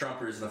how the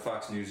Trumpers and the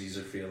Fox Newsies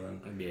are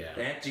feeling. Yeah.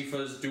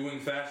 Antifa's doing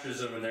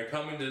fascism and they're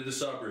coming to the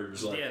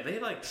suburbs. Like, yeah, they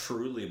like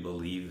truly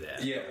believe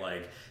that. Yeah. But,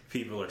 like,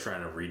 people are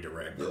trying to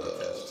redirect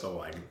protests to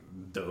like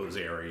those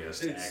areas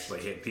to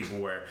actually hit people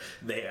where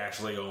they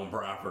actually own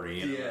property.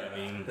 You know what I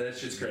mean? That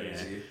shit's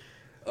crazy.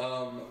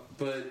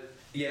 But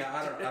yeah,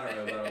 I don't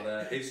know about all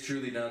that. It's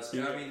truly nuts.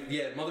 I mean,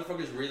 yeah,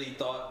 motherfuckers really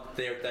thought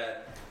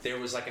that there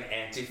was like an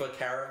Antifa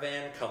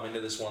caravan coming to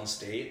this one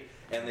state,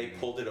 and they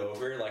pulled it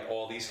over, like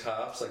all these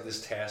cops, like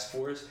this task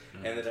force,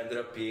 and it ended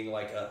up being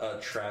like a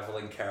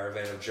traveling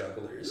caravan of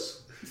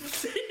jugglers.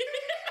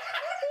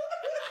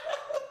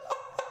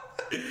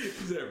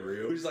 Is that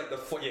real? Which is like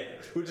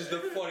which is the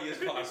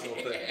funniest possible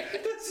thing.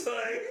 It's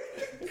like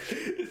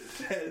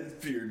That's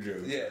pure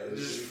joke. Yeah,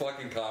 it's just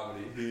fucking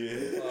comedy.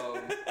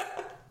 Yeah.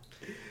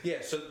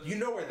 Yeah, so you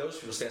know where those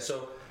people stand.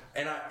 So,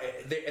 and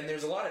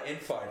there's a lot of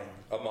infighting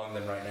among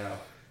them right now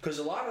because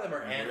a lot of them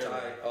are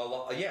a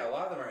lot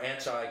of them are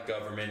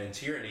anti-government and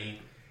tyranny,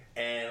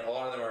 and a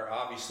lot of them are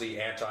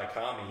obviously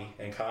anti-commie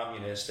and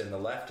communist and the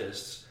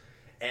leftists.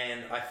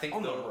 And I think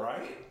on the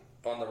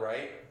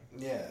right,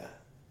 yeah.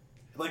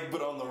 Like,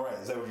 but on the right,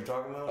 is that what you're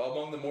talking about?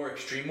 Among the more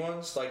extreme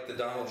ones, like the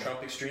Donald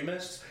Trump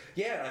extremists.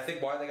 Yeah, and I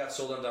think why they got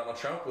sold on Donald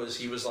Trump was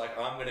he was like,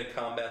 I'm going to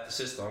combat the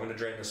system, I'm going to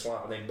drain the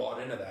swamp, and they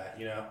bought into that,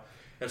 you know?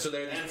 And so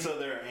there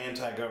are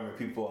anti-government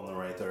people on the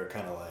right that are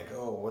kind of like,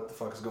 oh, what the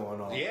fuck is going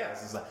on? Yeah.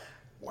 It's like,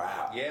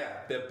 wow. Yeah,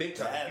 the big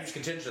time, huge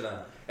contingent of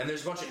them. And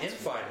there's a bunch of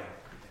infighting.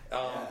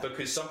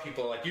 Because some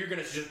people are like, you're going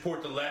to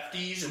support the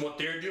lefties and what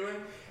they're doing.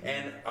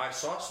 And I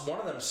saw one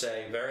of them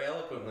say very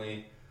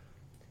eloquently,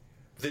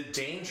 the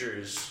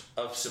dangers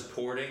of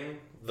supporting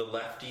the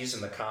lefties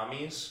and the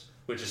commies,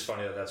 which is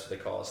funny that that's what they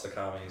call us, the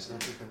commies.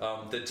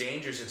 The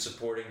dangers in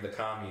supporting the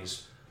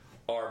commies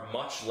are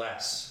much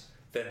less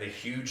than the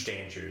huge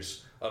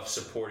dangers of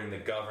supporting the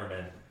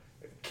government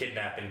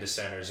kidnapping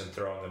dissenters and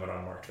throwing them in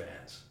unmarked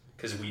vans.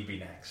 Because we'd be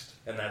next.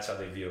 And that's how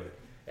they view it.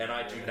 And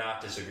I do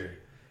not disagree.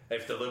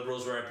 If the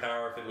liberals were in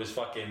power, if it was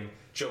fucking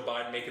Joe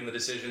Biden making the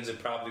decisions, it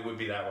probably would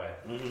be that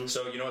way.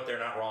 So you know what? They're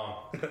not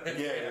wrong.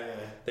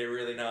 They're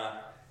really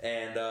not.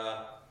 And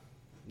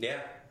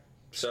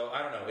so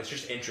I don't know. It's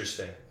just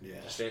interesting. Yeah,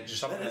 just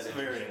something that's a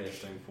very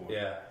interesting point.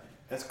 Yeah,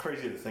 that's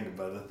crazy to think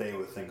about. That they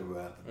would think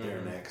about that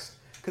they're next.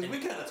 Because we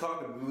kind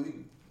of we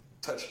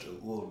touched a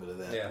little bit of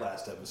that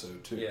last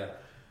episode too. Yeah,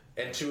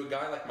 and to a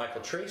guy like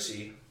Michael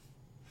Tracy,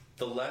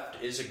 the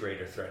left is a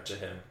greater threat to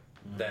him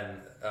than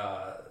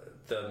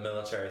the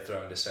military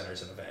throwing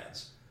dissenters in the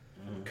vans.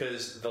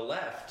 Because the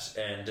left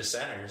and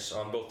dissenters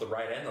on both the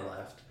right and the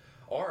left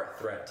are a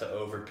threat to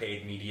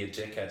overpaid media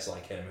dickheads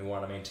like him who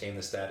want to maintain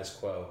the status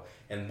quo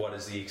and what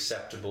is the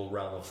acceptable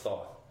realm of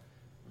thought.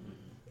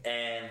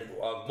 And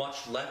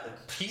much less,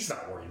 he's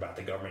not worried about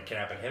the government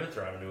kidnapping him and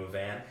throwing him into a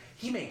van.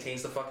 He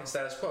maintains the fucking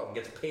status quo and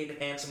gets paid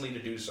handsomely to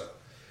do so.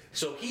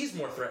 So he's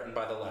more threatened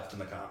by the left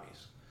and the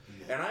commies.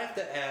 And I have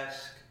to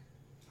ask,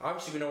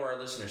 obviously we know where our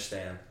listeners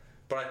stand,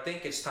 but I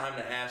think it's time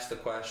to ask the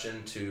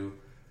question to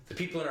the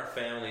people in our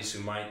families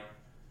who might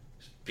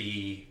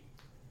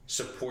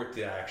support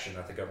the action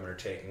that the government are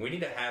taking. We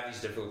need to have these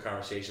difficult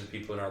conversations with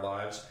people in our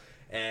lives.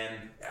 And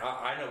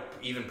I know,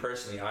 even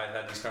personally, I've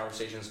had these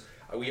conversations.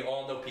 We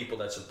all know people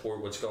that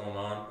support what's going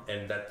on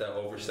and that the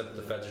overstep that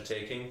the feds are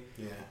taking.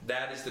 Yeah.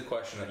 That is the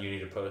question that you need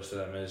to pose to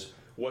them is,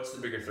 what's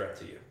the bigger threat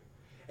to you?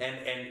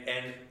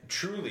 And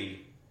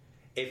truly,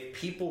 if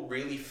people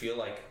really feel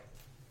like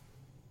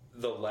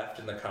the left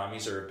and the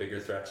commies are a bigger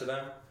threat to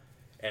them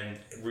and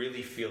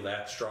really feel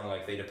that strong,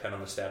 like they depend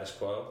on the status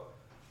quo,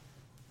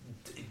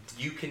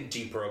 you can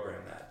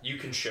deprogram that. You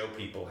can show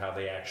people how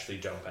they actually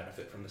don't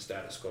benefit from the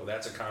status quo.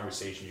 That's a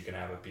conversation you can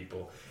have with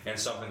people and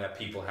something that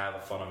people have a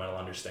fundamental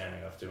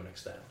understanding of to an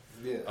extent.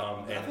 Yeah,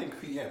 I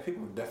think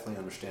people definitely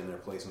understand their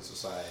place in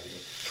society,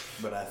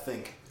 but I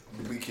think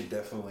we could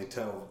definitely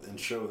tell and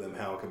show them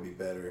how it could be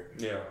better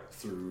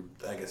through,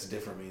 I guess,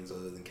 different means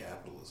other than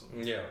capitalism.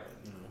 Yeah.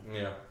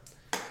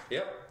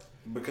 Yep.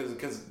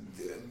 Because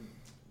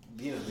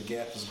the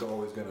gap is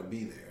always going to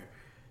be there,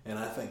 and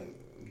I think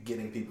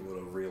getting people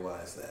to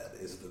realize that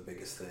is the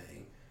biggest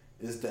thing.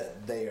 Is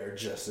that they are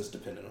just as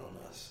dependent on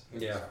us.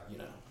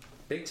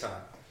 Big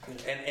time.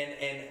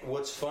 And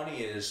what's funny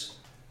is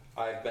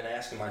I've been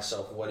asking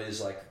myself what is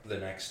like the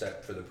next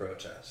step for the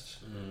protests,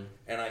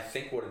 and I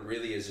think what it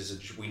really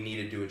is we need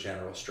to do a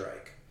general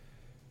strike.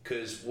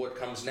 Because what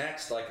comes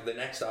next, like the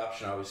next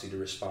option, obviously, to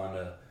respond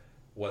to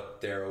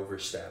what their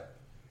overstep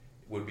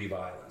would be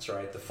violence,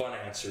 right? The fun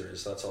answer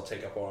is let's all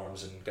take up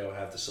arms and go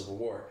have the Civil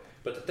War.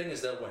 But the thing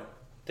is, they'll win.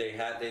 They've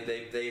had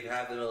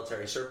the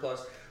military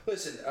surplus.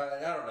 Listen,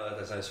 I don't know that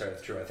that's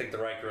necessarily true. I think the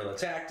right guerrilla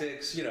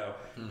tactics, I'm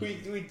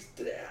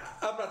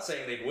not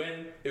saying they'd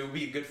win. It would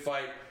be a good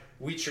fight.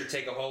 We'd sure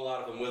take a whole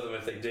lot of them with them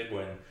if they did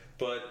win.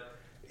 But,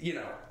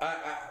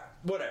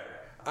 whatever.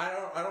 I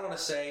don't want to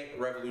say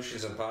revolution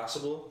is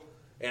impossible,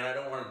 and I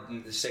don't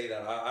want to say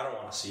that I don't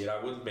want to see it.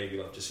 I would maybe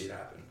love to see it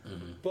happen.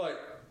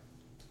 But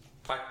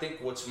I think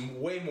what's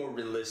way more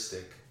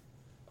realistic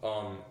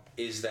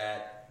is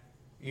that,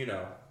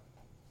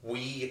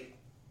 we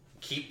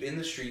keep in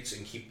the streets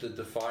and keep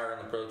the fire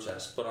on the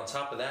protests. But on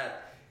top of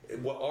that,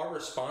 what our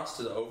response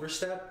to the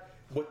overstep,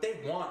 what they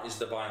want is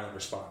the violent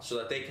response so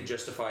that they can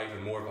justify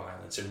even more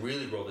violence and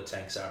really roll the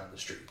tanks out in the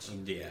streets.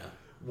 Yeah.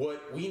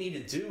 What we need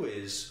to do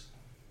is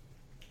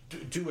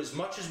do as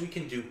much as we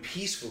can do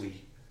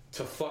peacefully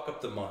to fuck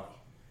up the money.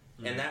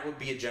 And that would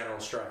be a general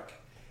strike.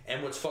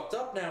 And what's fucked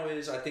up now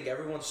is I think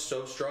everyone's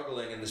so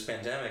struggling in this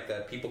pandemic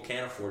that people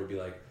can't afford to be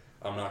like,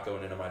 I'm not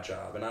going into my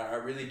job. And I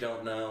really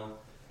don't know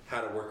how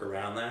to work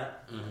around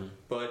that,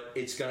 but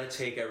it's going to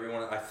take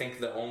everyone. I think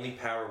the only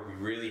power we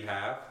really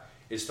have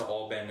is to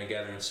all band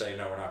together and say,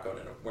 no, we're not going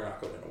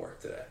into work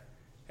today,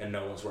 and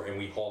no one's working.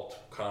 And we halt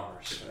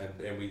commerce,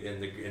 and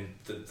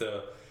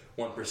the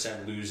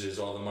 1% loses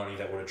all the money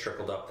that would have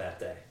trickled up that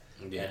day.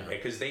 Yeah,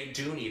 because they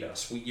do need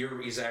us. You're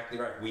exactly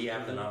right. We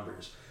have the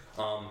numbers,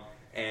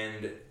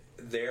 and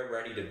they're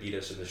ready to beat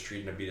us in the street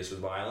and to beat us with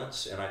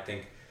violence. And I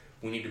think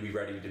we need to be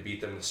ready to beat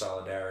them with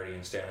solidarity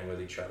and standing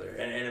with each other.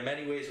 And in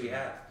many ways, we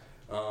have.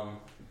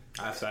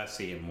 I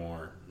see it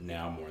more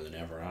than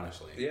ever,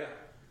 honestly. Yeah.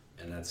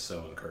 And that's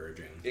so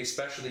encouraging.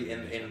 Especially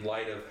in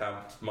light of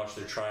how much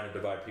they're trying to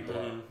divide people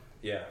up.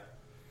 Yeah.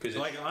 Because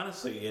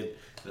honestly,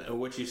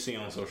 what you see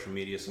on social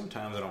media,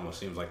 sometimes it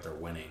almost seems like they're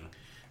winning.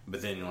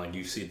 But then,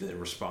 you see the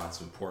response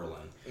in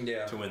Portland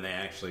to when they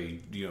actually,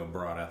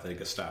 brought out the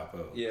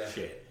Gestapo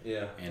shit.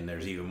 Yeah. And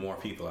there's even more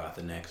people out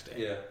the next day.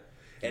 Yeah.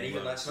 And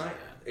even last night,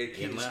 it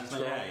keeps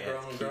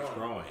growing.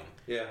 Growing.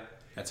 Yeah.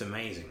 That's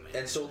amazing, man.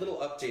 And so a little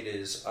update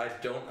is, I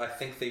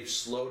think they've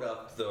slowed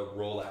up the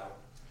rollout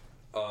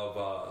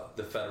of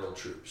the federal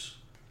troops.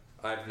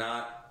 I've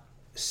not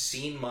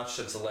seen much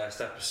since the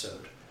last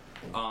episode.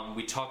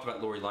 We talked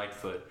about Lori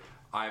Lightfoot.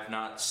 I've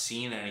not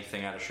seen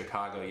anything out of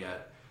Chicago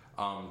yet.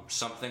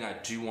 Something I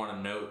do want to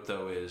note,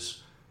 though,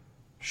 is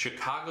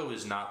Chicago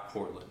is not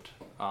Portland.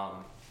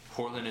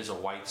 Portland is a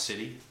white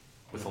city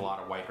with a lot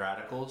of white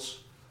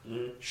radicals.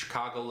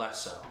 Chicago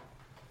less so.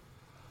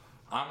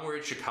 I'm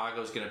worried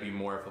Chicago is going to be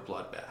more of a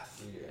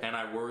bloodbath. Yeah. And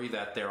I worry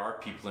that there are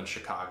people in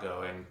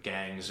Chicago and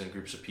gangs and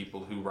groups of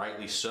people who,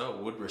 rightly so,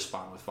 would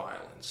respond with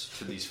violence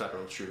to these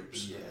federal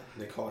troops. Yeah,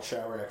 they call it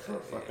Shower Act for a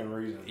fucking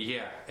reason.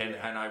 Yeah,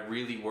 and I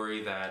really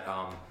worry that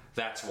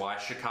that's why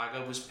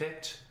Chicago was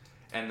picked,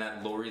 and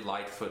that Lori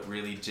Lightfoot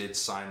really did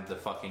sign the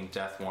fucking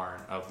death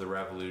warrant of the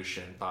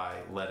revolution by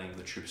letting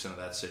the troops into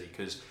that city.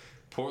 Because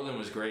Portland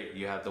was great.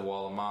 You had the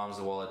wall of moms,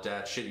 the wall of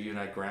dads. Shit, you even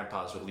had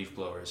grandpas with leaf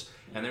blowers.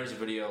 And there was a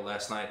video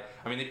last night.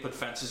 I mean, they put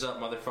fences up.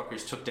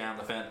 Motherfuckers took down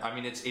the fence. I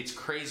mean, it's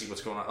crazy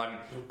what's going on. I mean,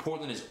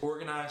 Portland is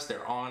organized.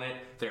 They're on it.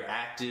 They're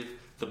active.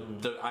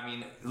 I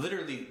mean,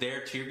 literally,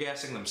 they're tear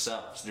gassing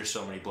themselves. There's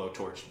so many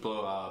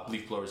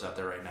leaf blowers out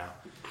there right now.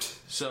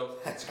 So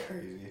that's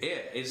crazy. Yeah,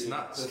 it's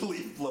nuts. The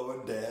leaf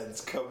blowing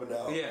dads coming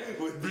out. Yeah.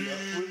 with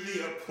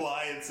the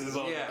appliances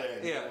on the day.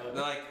 Yeah,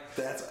 like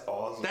that's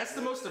awesome. That's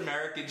the most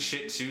American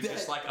shit too.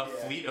 Just like a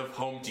fleet of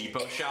Home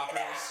Depot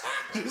shoppers.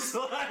 Just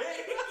like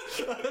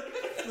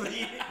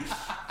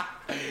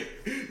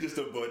just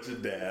a bunch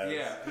of dads.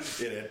 Yeah.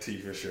 In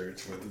Antifa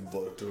shirts with the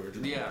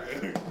blowtorch. Yeah.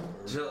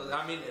 So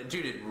I mean,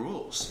 dude, it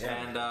rules,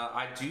 and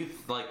I do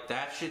like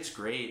that shit's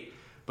great.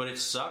 But it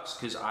sucks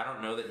because I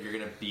don't know that you're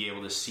going to be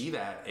able to see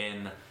that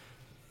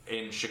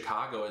in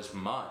Chicago as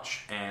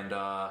much. And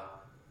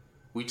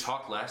we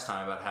talked last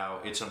time about how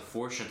it's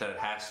unfortunate that it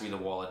has to be the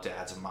wall of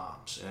dads and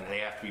moms. And they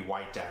have to be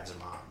white dads and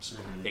moms.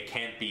 Mm-hmm. It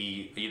can't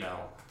be,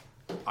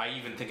 I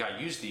even think I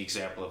used the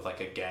example of like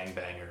a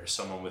gangbanger or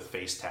someone with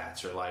face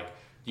tats or like,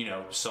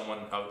 someone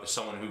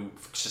who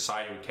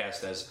society would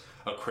cast as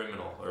a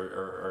criminal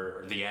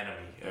or the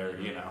enemy or,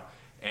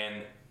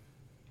 and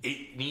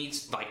it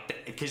needs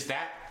like, because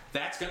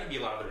that's going to be a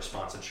lot of the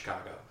response in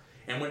Chicago.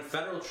 And when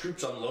federal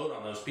troops unload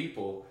on those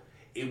people,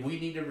 we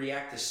need to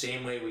react the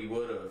same way we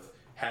would have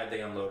had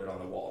they unloaded on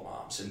the wall of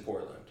moms in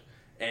Portland.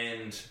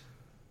 And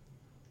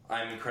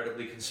I'm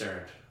incredibly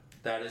concerned.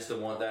 That is the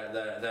one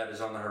that is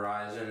on the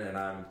horizon, and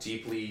I'm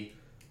deeply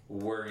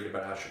worried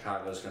about how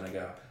Chicago is going to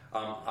go.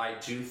 I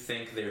do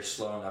think they're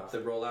slowing up the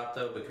rollout,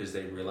 though, because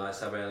they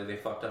realized how badly they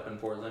fucked up in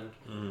Portland.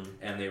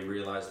 And they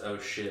realized, oh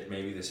shit,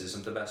 maybe this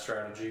isn't the best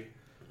strategy.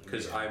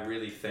 Because I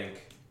really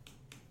think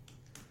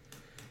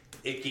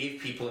it gave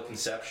people a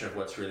conception of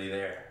what's really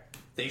there.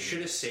 They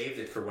should have saved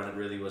it for when it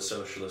really was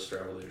socialist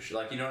revolution.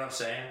 Like, you know what I'm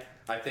saying?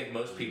 I think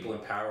most people in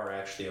power are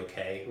actually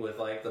okay with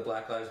like the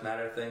Black Lives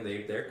Matter thing.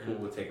 They're cool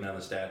with taking down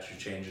the statue,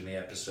 changing the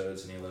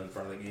episodes, kneeling in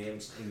front of the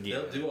games. Yeah.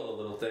 They'll do all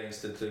the little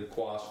things to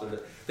quash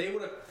the. They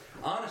would have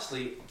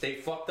honestly. They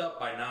fucked up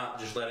by not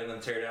just letting them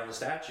tear down the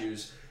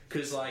statues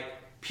because like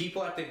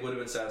people I think would have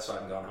been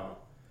satisfied and gone home.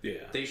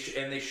 Yeah. They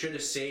should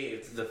have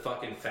saved the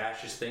fucking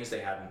fascist things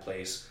they had in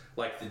place.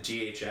 Like the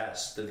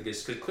DHS,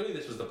 because clearly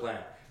this was the plan.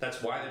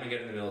 That's why they've been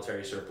getting the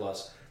military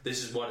surplus.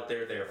 This is what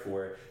they're there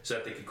for, so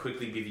that they could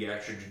quickly be the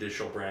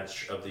extrajudicial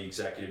branch of the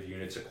executive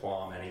unit to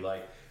qualm any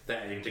like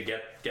that, and to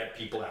get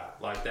people out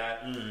like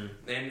that.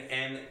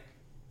 And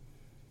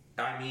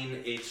I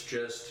mean, it's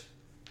just,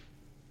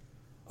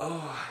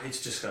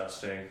 it's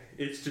disgusting.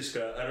 It's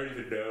disgusting. I don't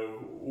even know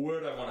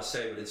what I want to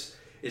say, but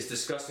it's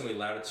disgustingly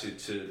allowed it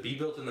to be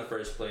built in the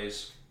first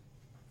place,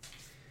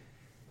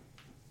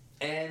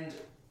 and.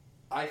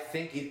 I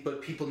think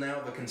but people now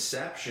have a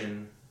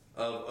conception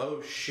of,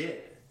 oh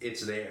shit,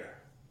 it's there.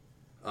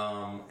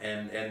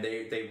 And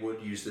they would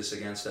use this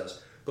against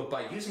us. But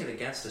by using it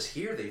against us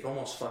here, they've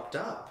almost fucked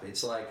up.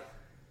 It's like,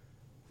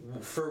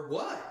 for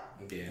what?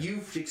 Yeah.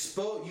 You've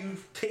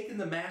taken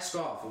the mask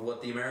off of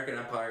what the American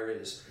Empire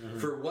is. Mm-hmm.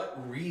 For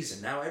what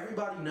reason? Now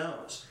everybody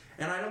knows.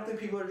 And I don't think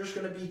people are just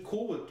going to be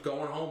cool with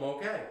going home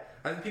okay.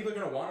 I think people are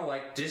going to want to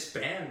like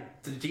disband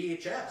the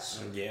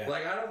DHS. Yeah.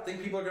 Like I don't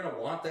think people are going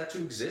to want that to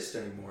exist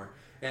anymore.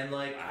 And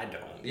like I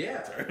don't.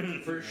 Yeah,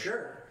 for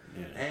sure.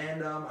 Yeah.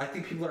 And I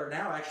think people are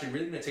now actually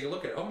really going to take a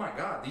look at. Oh my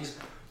God,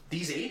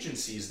 these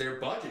agencies, their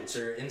budgets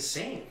are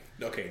insane.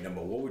 Okay, no,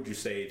 but what would you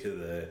say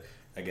to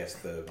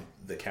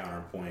the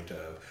counterpoint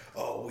of,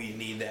 oh, we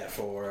need that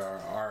for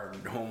our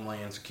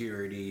homeland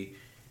security?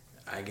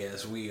 I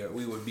guess we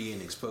would be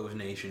an exposed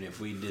nation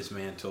if we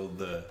dismantled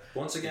the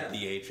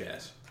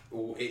DHS.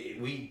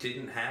 We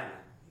didn't have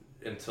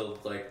it until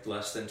like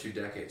less than 2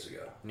 decades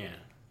ago. Yeah.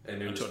 And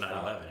until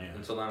 9/11, yeah.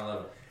 Until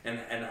 9/11.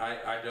 And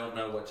I don't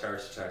know what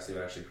terrorist attacks they've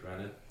actually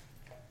prevented.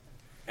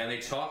 And they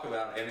talk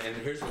about, and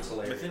here's what's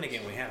hilarious. But then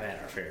again, we have had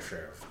our fair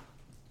share of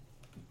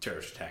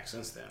terrorist attacks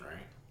since then, right?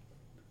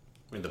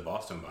 I mean, the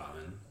Boston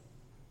bombing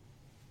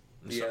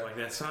and stuff like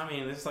that. So, I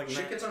mean, it's like...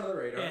 Shit gets under the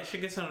radar. Yeah, shit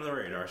gets under the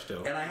radar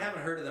still. And I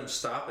haven't heard of them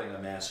stopping a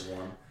massive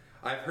one.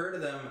 I've heard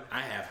of them.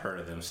 I have heard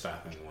of them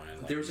stopping one.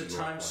 Like, there was a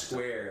Times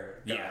Square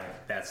guy. Yeah,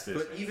 that's this.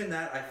 But even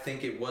that, I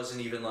think it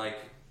wasn't even like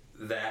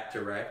that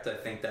direct. I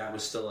think that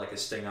was still like a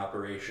sting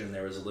operation.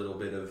 There was a little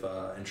bit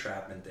of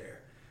entrapment there.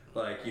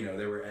 Like, you know,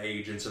 there were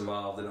agents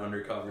involved and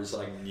undercovers.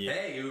 Like,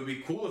 hey, it would be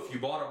cool if you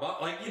bought a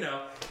box. Like, you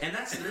know, and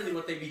that's literally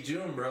what they'd be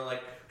doing, bro.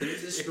 Like,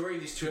 there's this story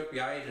of these two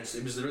FBI agents.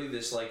 It was literally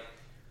this like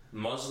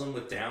Muslim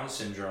with Down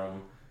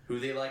syndrome who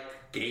they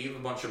like gave a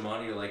bunch of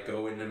money to like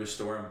go into a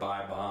store and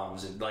buy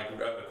bombs and like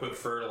equip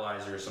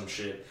fertilizer or some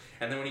shit.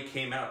 And then when he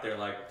came out, they're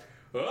like,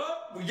 "Oh,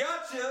 we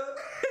got you!"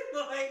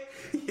 Like,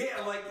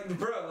 yeah, like,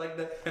 bro, like,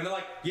 and they're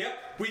like, "Yep,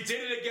 we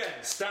did it again.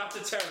 Stop the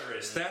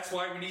terrorists. That's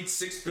why we need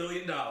 $6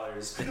 billion."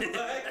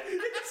 Like,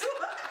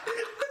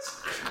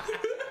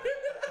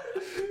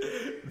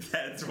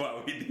 that's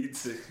why we need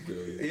 $6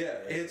 billion. Yeah,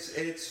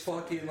 it's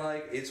fucking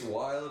like it's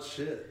wild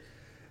shit,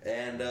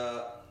 and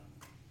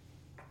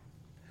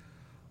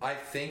I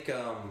think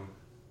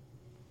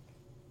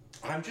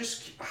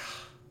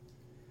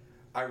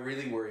I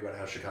really worry about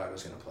how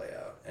Chicago's going to play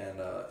out, and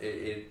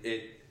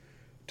it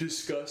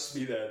disgusts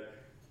me that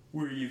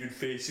we're even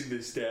facing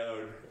this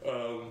down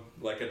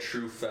like a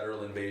true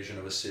federal invasion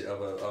of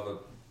a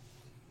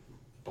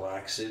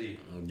black city.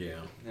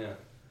 Yeah,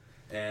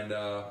 and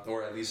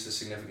or at least a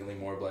significantly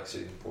more black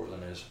city than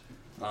Portland is.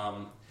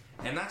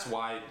 And that's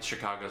why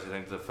Chicago's, I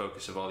think, the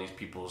focus of all these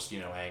people's, you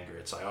know, anger.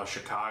 It's like, oh,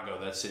 Chicago,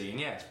 that city, and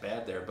yeah, it's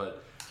bad there,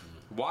 but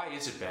why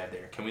is it bad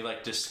there? Can we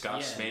like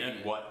discuss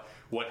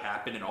what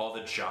happened and all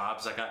the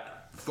jobs that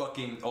got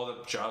all the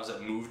jobs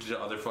that moved to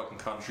other fucking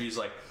countries?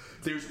 Like,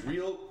 there's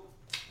real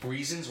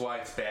reasons why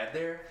it's bad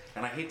there,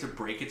 and I hate to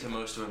break it to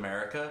most of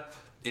America.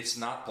 It's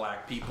not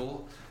black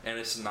people, and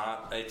it's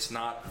not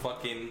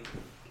fucking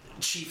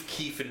Chief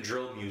Keef and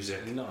drill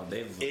music. No,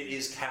 it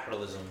is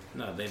capitalism.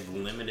 No, they've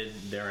limited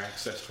their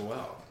access to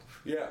wealth.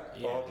 Yeah,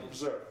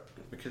 100%.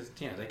 Because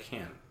they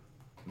can't.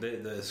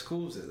 The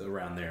schools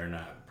around there are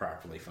not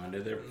properly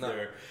funded.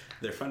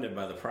 They're funded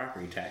by the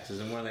property taxes,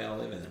 and where they all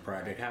live in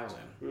project housing.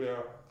 Yeah.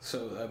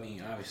 So I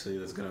mean, obviously,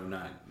 that's going to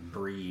not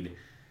breed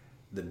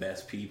the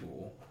best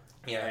people.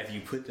 Yeah. If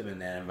you put them in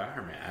that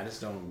environment, I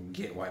just don't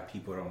get why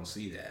people don't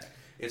see that.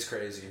 It's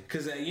crazy.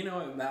 Because you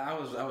know, I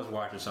was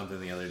watching something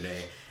the other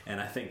day,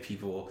 and I think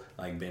people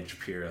like Ben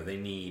Shapiro, they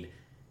need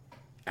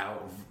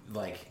overt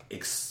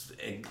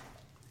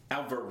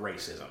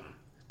racism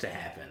to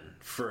happen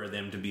for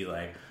them to be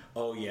like,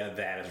 oh yeah,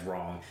 that is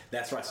wrong.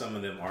 That's why some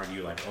of them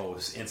argue like, oh,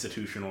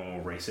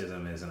 institutional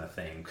racism isn't a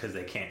thing because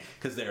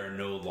there are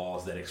no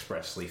laws that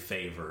expressly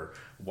favor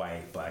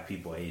white, black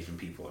people, Asian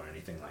people, or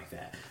anything like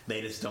that.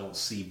 They just don't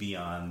see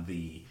beyond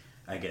the,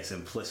 I guess,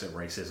 implicit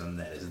racism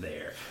that is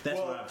there. That's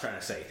what I'm trying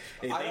to say.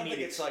 I don't think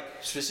it's like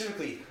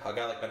specifically a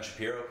guy like Ben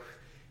Shapiro.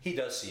 He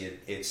does see it.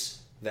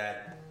 It's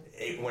that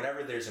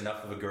whenever there's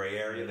enough of a gray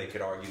area, they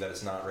could argue that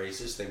it's not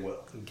racist. They will.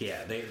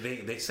 Yeah,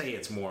 they say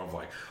it's more of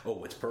like,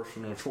 oh, it's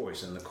personal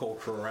choice and the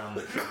culture around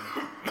it.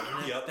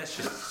 Yep. That's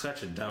just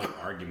such a dumb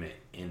argument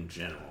in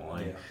general.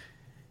 Like,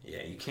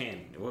 yeah, you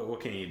can't. What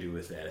can you do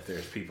with that if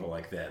there's people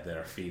like that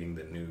are feeding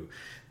the new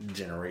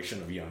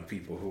generation of young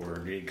people who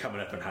are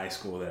coming up in high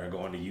school that are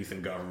going to youth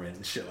and government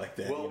and shit like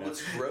that? Well,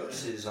 what's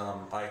gross is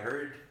I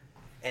heard,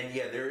 and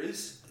yeah, there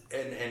is,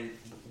 and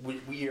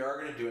we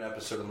are going to do an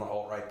episode on the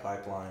alt-right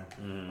pipeline.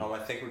 I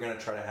think we're going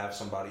to try to have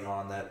somebody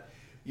on that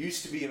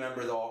used to be a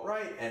member of the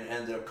alt-right and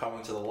ended up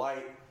coming to the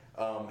light,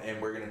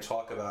 and we're going to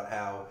talk about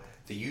how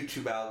the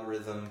YouTube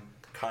algorithm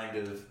kind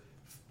of,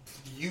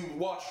 you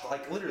watch,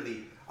 like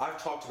literally,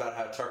 I've talked about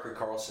how Tucker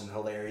Carlson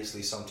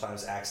hilariously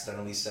sometimes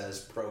accidentally says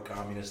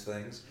pro-communist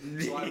things.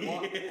 So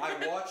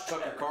I watch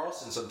Tucker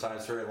Carlson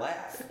sometimes for a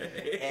laugh.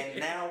 And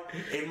now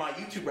in my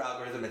YouTube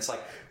algorithm, it's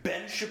like,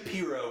 Ben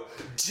Shapiro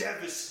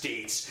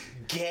devastates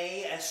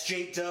gay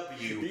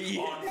SJW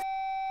on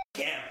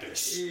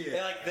campus. And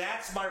like,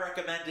 that's my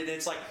recommended.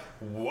 It's like,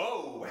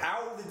 whoa,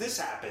 how did this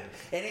happen?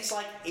 And it's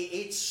like,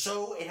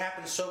 it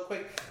happens so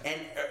quick. And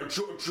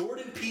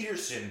Jordan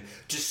Peterson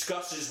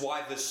discusses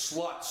why the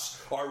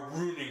sluts are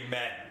ruining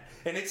men.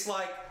 And it's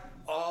like,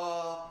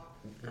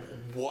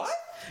 what?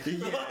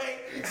 Yeah.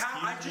 Like,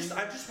 I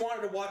just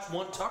wanted to watch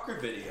one Tucker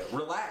video.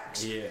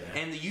 Relax. Yeah.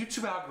 And the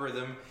YouTube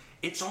algorithm,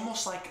 it's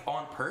almost like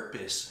on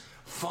purpose,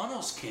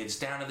 funnels kids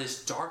down to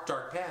this dark,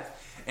 dark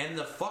path. And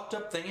the fucked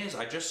up thing is,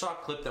 I just saw a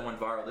clip that went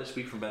viral this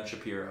week from Ben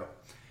Shapiro.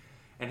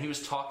 And he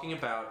was talking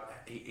about,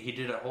 he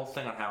did a whole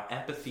thing on how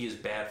empathy is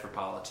bad for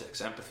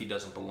politics. Empathy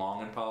doesn't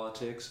belong in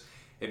politics.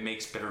 It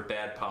makes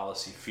bad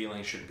policy.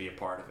 Feelings shouldn't be a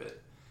part of it.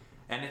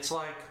 And it's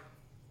like,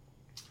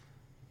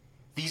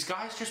 these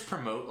guys just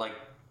promote like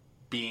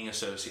being a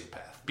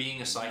sociopath,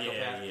 being a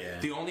psychopath. Yeah.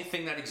 The only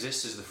thing that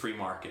exists is the free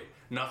market.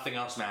 Nothing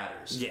else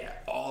matters. Yeah,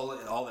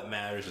 all that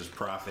matters is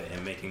profit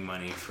and making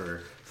money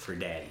for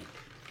daddy,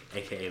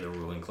 aka the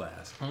ruling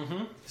class.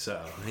 Mm-hmm.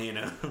 So, you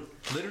know,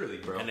 literally,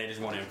 bro. And they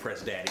just want to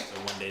impress daddy, so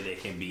one day they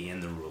can be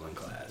in the ruling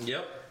class.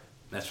 Yep.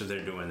 That's what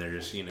they're doing. They're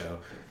just, you know,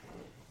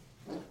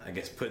 I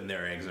guess putting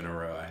their eggs in a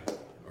row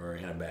or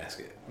in a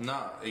basket.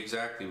 No,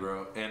 exactly,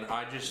 bro. And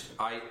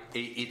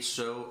it's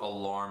so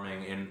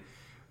alarming. And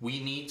we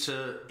need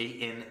to,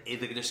 and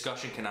the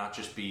discussion cannot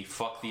just be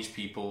fuck these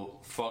people,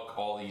 fuck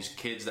all these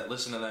kids that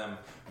listen to them,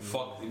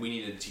 fuck, we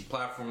need to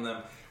deplatform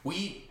them.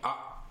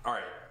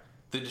 Alright,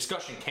 the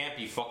discussion can't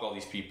be fuck all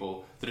these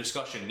people. The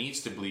discussion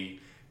needs to be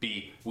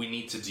we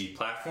need to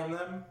deplatform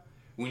them,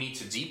 we need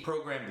to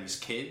deprogram these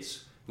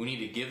kids, we need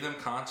to give them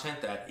content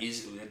that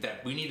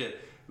we need to,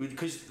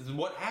 because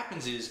what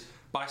happens is,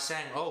 by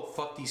saying, oh,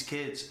 fuck these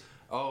kids,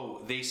 oh,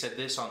 they said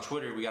this on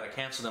Twitter, we gotta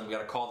cancel them, we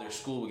gotta call their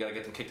school, we gotta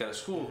get them kicked out of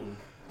school.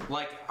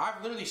 Like,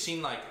 I've literally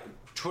seen, like,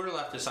 Twitter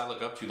leftists I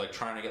look up to, like,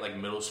 trying to get, like,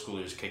 middle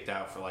schoolers kicked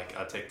out for, like,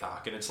 a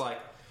TikTok. And it's like,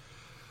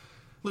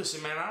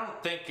 listen, man, I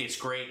don't think it's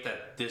great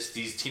that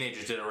these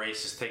teenagers did a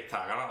racist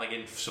TikTok. I'm not, like,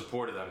 in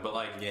support of them, but,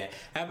 like... Yeah.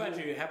 How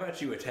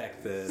about you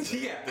attack the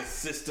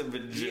system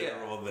in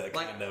general that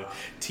like, kind of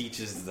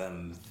teaches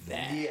them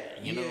that? Yeah.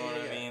 You know what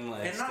I mean?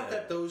 Like, and not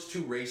that those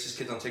two racist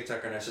kids on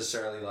TikTok are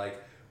necessarily,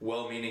 like,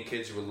 well-meaning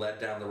kids who were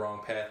led down the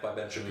wrong path by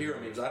Ben Shapiro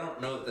memes. I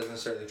don't know that that's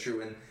necessarily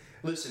true. And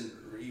listen,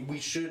 we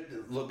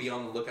should be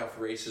on the lookout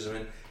for racism,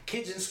 and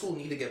kids in school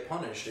need to get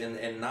punished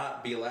and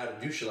not be allowed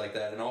to do shit like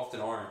that, and often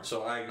aren't.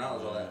 So I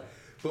acknowledge all that.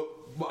 But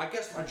I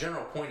guess my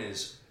general point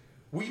is,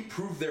 we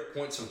prove their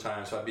point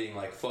sometimes by being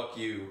like, fuck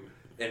you,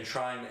 and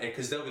trying,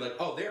 because they'll be like,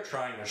 oh, they're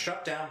trying to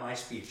shut down my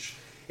speech.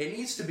 It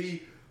needs to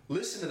be,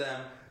 listen to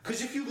them,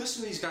 because if you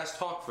listen to these guys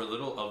talk for a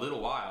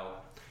little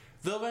while,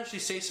 they'll eventually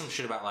say some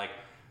shit about, like,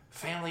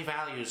 family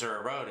values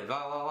are eroded,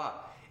 blah, blah, blah.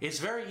 It's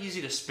very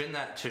easy to spin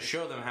that to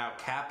show them how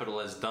capital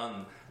has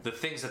done the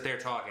things that they're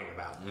talking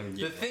about.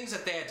 Yeah. The things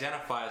that they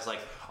identify as,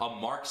 like, a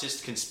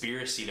Marxist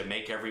conspiracy to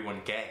make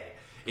everyone gay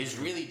is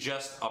really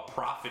just a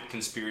profit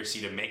conspiracy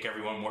to make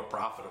everyone more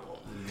profitable.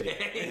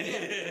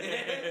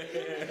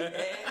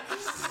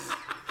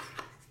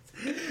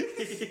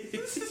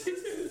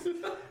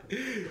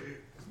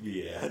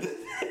 Yeah.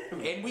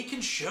 And we can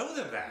show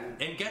them that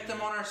and get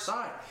them on our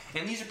side.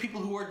 And these are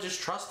people who are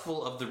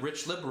distrustful of the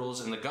rich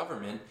liberals and the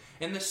government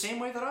in the same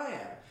way that I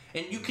am.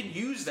 And you can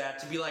use that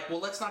to be like, well,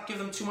 let's not give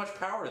them too much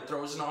power to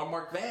throw us in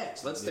unmarked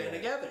vans. Let's stand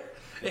together.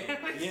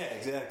 Yeah,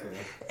 exactly.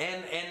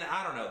 And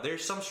I don't know.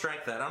 There's some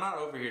strength to that. I'm not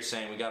over here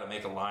saying we got to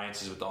make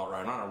alliances with the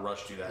alt-right. I'm not in a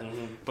rush to do that.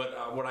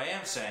 But what I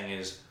am saying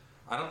is,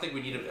 I don't think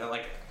we need to,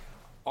 like,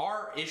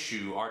 our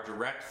issue, our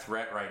direct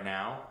threat right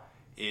now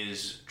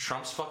is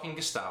Trump's fucking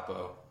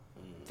Gestapo.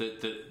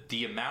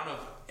 The amount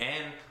of,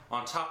 and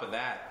on top of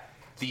that,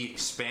 the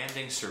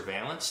expanding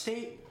surveillance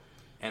state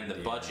and the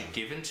budget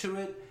given to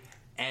it,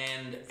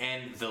 and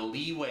the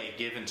leeway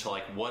given to,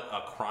 like, what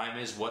a crime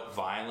is, what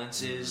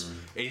violence is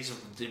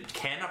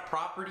can a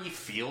property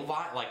feel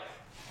violent? Like,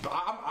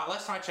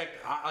 last time I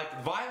checked,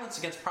 like, violence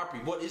against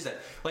property, what is that?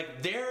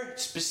 Like, there are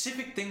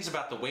specific things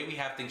about the way we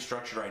have things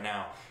structured right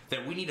now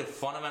that we need to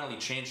fundamentally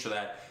change so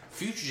that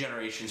future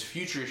generations,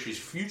 future issues,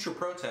 future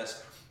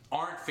protests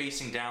aren't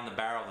facing down the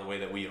barrel the way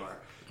that we are,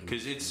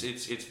 because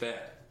it's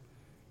bad.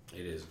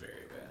 It is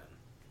very bad.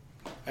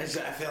 I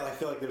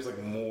feel like there's,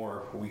 like,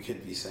 more we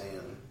could be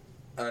saying.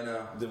 I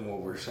know. Than what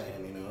we're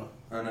saying, you know.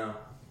 I know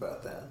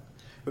about that.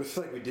 But I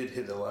feel like we did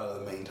hit a lot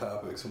of the main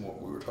topics and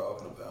what we were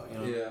talking about. You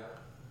know. Yeah.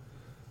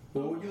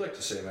 Well, what would you like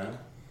to say, man?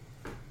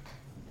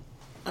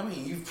 I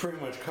mean, you've pretty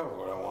much covered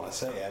what I want to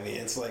say. I mean,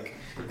 it's like,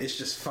 it's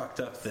just fucked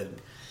up that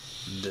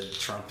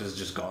Trump has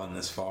just gone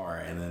this far,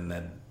 and then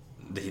that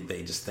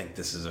they just think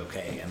this is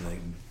okay,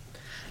 and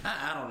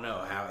I don't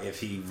know if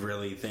he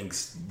really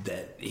thinks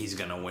that he's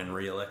going to win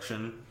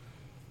re-election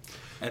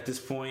at this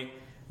point,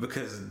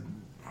 because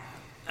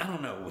I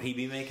don't know, would he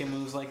be making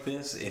moves like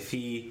this if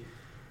he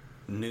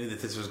knew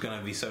that this was going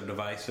to be so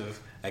divisive?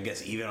 I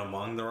guess even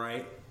among the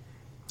right.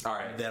 All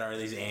right, that are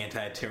these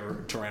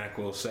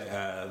anti-tyrannical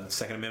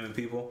Second Amendment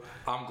people.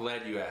 I'm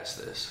glad you asked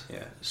this.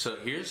 Yeah. So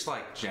here's,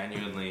 like,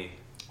 genuinely,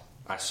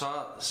 I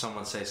saw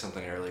someone say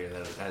something earlier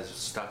that has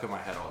stuck in my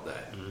head all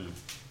day.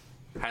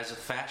 Has a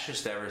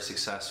fascist ever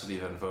successfully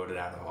been voted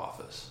out of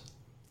office?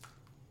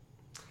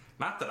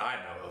 Not that I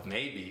know of,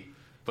 maybe,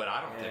 but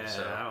I don't think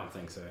so. I don't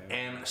think so.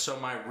 And so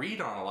my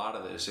read on a lot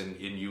of this, and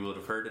you would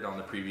have heard it on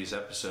the previous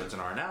episodes in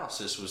our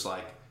analysis, was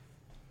like,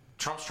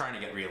 Trump's trying to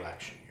get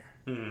re-election here.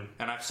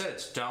 And I've said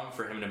it's dumb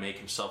for him to make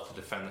himself to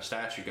defend the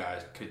statue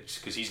guys,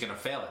 because he's going to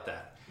fail at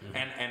that.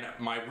 And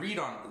my read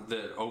on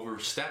the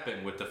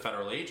overstepping with the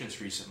federal agents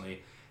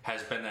recently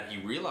has been that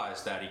he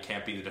realized that he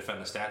can't be the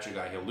defend the statue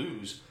guy, he'll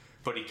lose,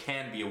 but he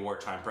can be a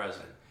wartime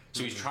president.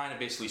 So he's trying to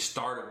basically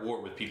start a war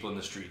with people in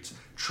the streets,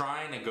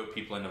 trying to goad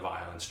people into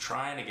violence,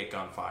 trying to get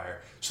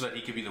gunfire, so that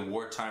he could be the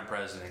wartime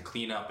president,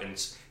 clean up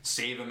and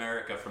save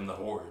America from the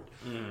horde.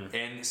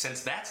 And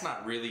since that's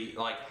not really,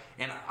 like,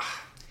 and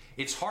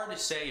it's hard to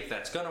say if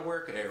that's going to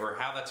work or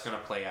how that's going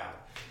to play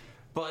out.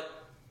 But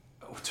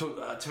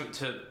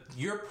to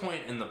your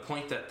point and the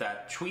point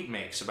that tweet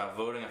makes about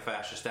voting a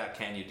fascist out,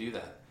 can you do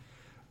that?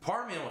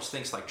 Part of me almost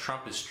thinks like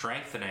Trump is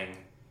strengthening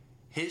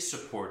his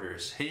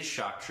supporters, his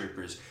shock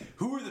troopers.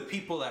 Who are the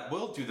people that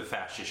will do the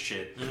fascist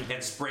shit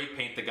and spray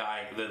paint the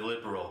guy, the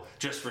liberal,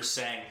 just for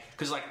saying?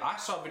 Because, like, I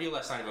saw a video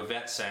last night of a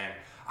vet saying,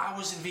 I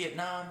was in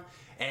Vietnam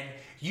and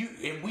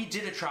we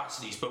did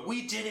atrocities, but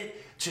we did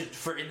it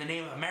in the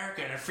name of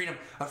America and a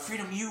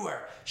freedom you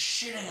are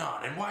shitting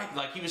on, and why,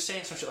 like, he was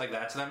saying some shit like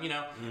that to them,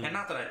 and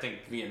not that I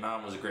think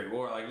Vietnam was a great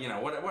war, like,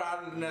 what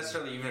I don't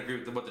necessarily even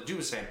agree with what the dude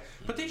was saying,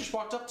 but they just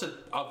walked up to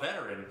a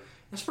veteran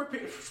and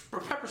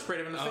pepper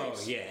sprayed him in the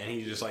face. Oh, yeah, and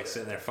he's just like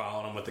sitting there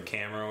following him with the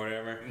camera or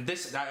whatever.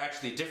 This is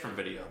actually a different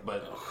video,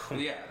 but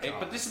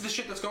but this is the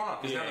shit that's going on,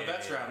 because now the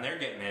vets are out and they're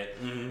getting it,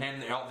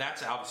 and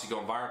that's obviously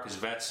going viral because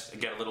vets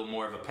get a little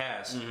more of a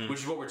pass,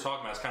 which is what we're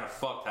talking about. It's kind of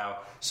fucked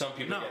how some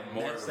people get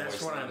more of a voice.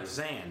 That's what I'm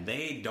saying.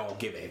 They don't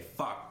give a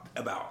fuck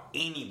about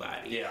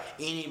anybody. Yeah.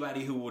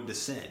 Anybody who will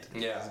dissent.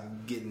 Yeah.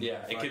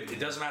 It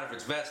doesn't matter if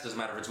it's vets, doesn't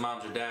matter if it's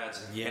moms or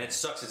dads, and it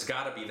sucks. It's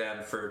got to be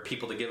them for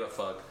people to give a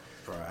fuck.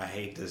 Bro, I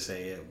hate to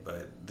say it,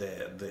 but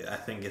I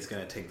think it's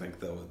gonna take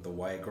like the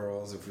white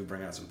girls if we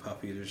bring out some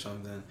puppies or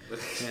something,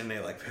 and they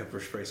like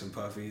pepper spray some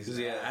puppies.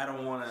 Yeah, I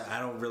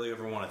don't really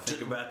ever want to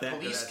think about that.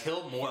 Police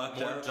kill more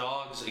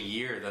dogs a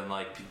year than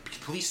like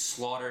police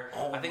slaughter.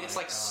 I think it's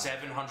like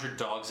 700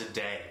 dogs a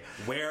day.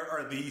 Where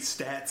are these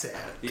stats at?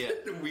 Yeah,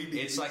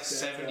 it's like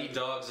 70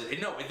 dogs.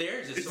 No, there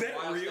is. It's is that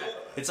real?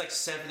 Stat. It's like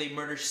they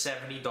murder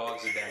 70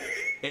 dogs a day.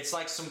 It's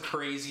like some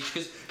crazy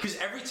because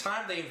every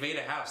time they invade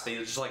a house, they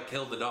just like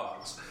kill the dogs.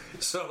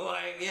 So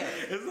like, yeah,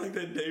 it's like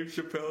that Dave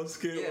Chappelle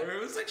skit where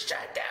it was like,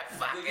 "Shut that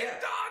fucking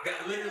dog!"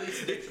 That literally is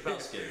the Dave Chappelle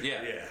skit.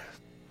 Yeah.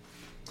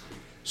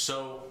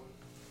 So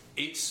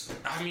it's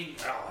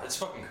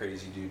fucking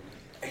crazy, dude.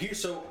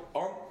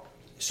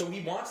 So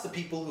he wants the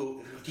people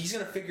who he's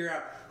gonna figure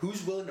out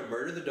who's willing to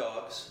murder the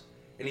dogs,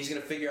 and he's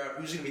gonna figure out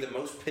who's gonna be the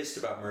most pissed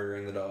about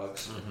murdering the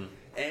dogs.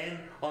 And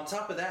on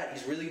top of that,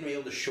 he's really gonna be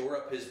able to shore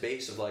up his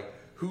base of like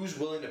who's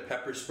willing to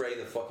pepper spray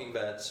the fucking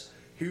vets.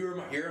 Here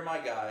are my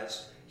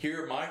guys.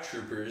 Here are my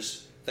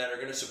troopers that are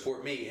going to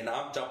support me, and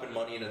I'm dumping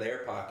money into their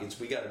pockets.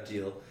 We got a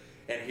deal.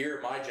 And here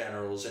are my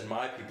generals and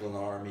my people in the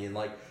army. And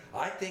like,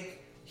 I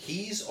think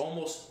he's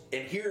almost.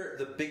 And here are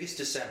the biggest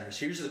dissenters.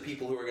 Here's the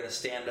people who are going to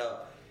stand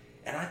up.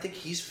 And I think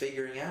he's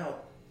figuring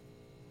out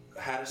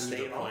how to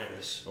stay in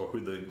office, or who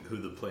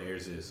the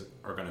players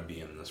are going to be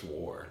in this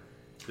war.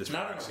 This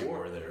not proxy in a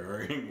war.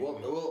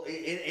 Well,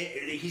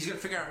 he's going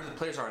to figure out who the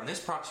players are in this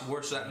proxy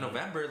war, so that in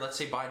November, let's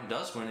say Biden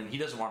does win and he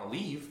doesn't want to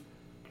leave.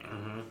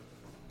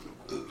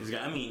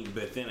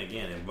 But then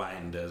again, if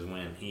Biden does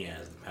win, he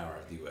has the power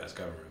of the U.S.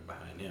 government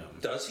behind him.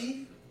 Does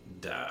he?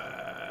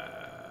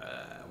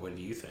 What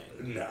do you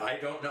think? No, I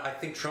don't know. I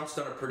think Trump's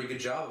done a pretty good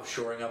job of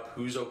shoring up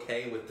who's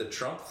okay with the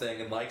Trump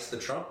thing and likes the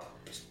Trump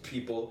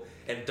people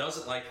and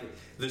doesn't like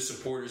the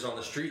supporters on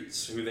the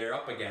streets who they're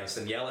up against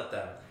and yell at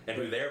them and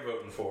who they're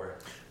voting for.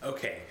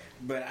 Okay,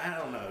 but I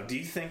don't know. Do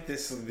you think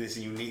this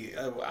unique?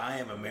 I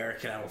am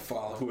American. I will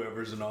follow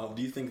whoever's and all.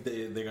 Do you think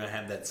they're going to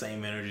have that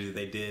same energy that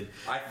they did?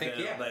 I think I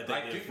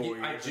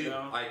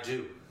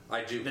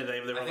do.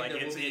 They were like,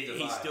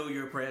 he's still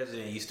your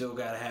president. You still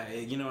got to have.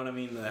 You know what I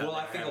mean? Well,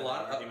 I think a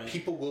lot of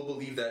people will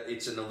believe that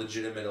it's an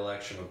illegitimate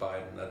election with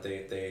Biden. That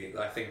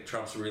I think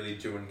Trump's really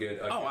doing good.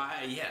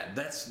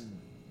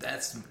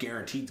 That's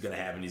guaranteed going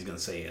to happen. He's going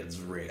to say it's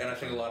rigged. And I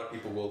think a lot of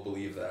people will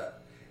believe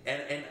that.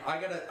 And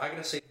I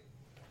gotta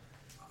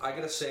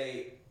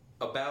say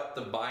about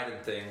the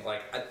Biden thing,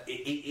 like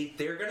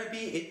they're gonna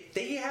be.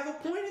 They have a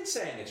point in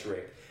saying it's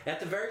rigged. At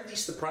the very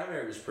least, the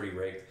primary was pretty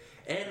rigged.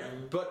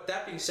 But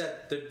that being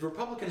said, the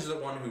Republicans are the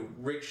one who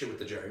rigged shit with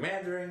the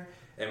gerrymandering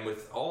and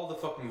with all the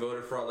fucking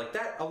voter fraud, like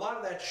that. A lot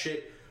of that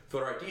shit,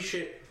 voter ID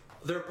shit.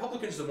 The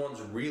Republicans are the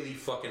ones really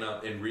fucking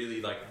up and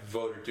really like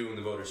doing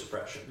the voter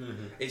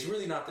suppression. It's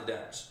really not the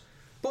Dems.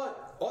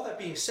 But all that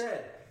being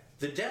said,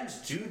 the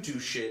Dems do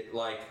shit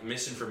like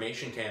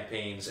misinformation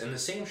campaigns and the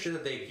same shit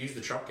that they accused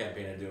the Trump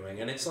campaign of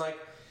doing. And it's like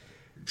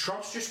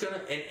Trump's just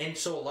gonna and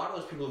so a lot of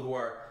those people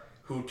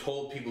who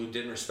told people who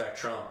didn't respect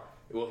Trump,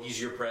 well,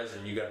 he's your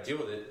president, you got to deal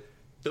with it.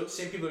 Those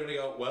same people are gonna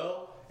go,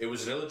 well, it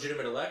was an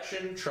illegitimate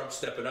election. Trump's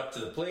stepping up to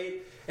the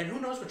plate, and who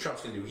knows what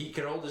Trump's gonna do? He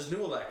can hold his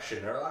new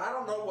election, or I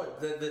don't know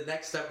what the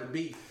next step would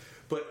be.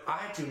 But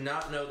I do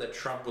not know that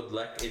Trump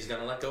is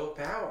gonna let go of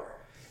power.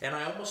 And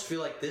I almost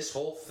feel like this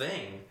whole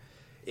thing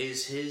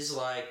is his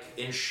like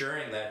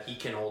ensuring that he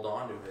can hold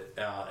on to it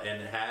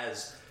and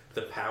has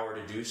the power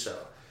to do so,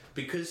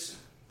 because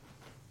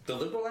the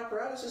liberal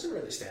apparatus isn't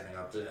really standing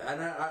up to it.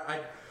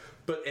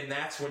 And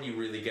that's when you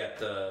really get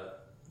the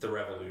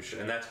revolution,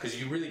 and that's because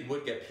you really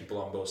would get people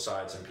on both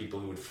sides and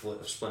people who would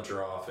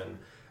splinter off, and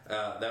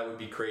that would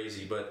be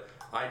crazy. But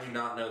I do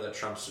not know that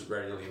Trump's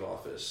ready to leave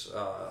office.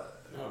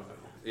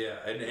 Yeah,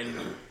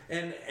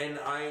 and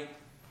I.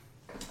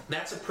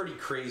 That's a pretty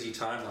crazy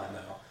timeline,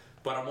 though.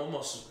 But I'm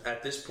almost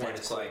at this point.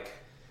 It's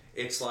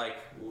like,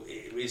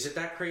 is it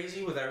that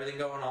crazy with everything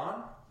going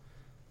on?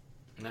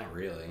 Not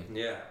really.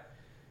 Yeah.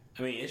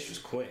 I mean, it's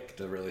just quick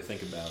to really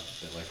think about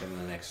that. Like in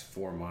the next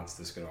 4 months,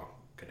 this could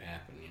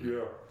happen. You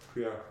know?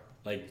 Yeah.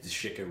 Like the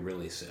shit could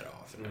really set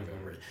off in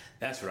November.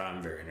 That's what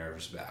I'm very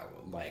nervous about.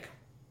 Like,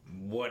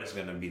 what is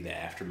going to be the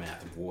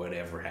aftermath of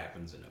whatever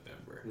happens in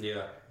November?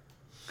 Yeah.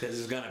 Because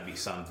there's going to be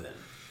something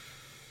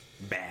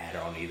bad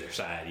on either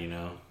side, you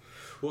know.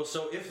 Well,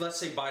 so if, let's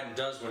say, Biden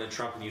does win and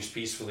Trump leaves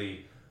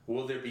peacefully,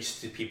 will there be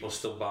people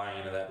still buying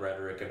into that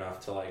rhetoric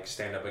enough to, like,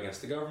 stand up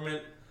against the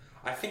government?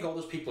 I think all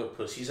those people are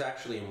pussies,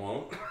 actually, and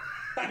won't.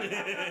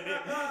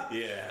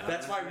 Yeah.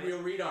 That's my real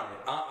read on it.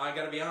 I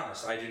gotta be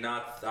honest. I do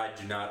not.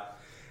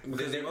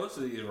 Because most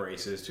of these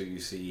racists who you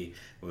see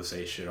will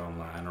say shit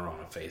online or on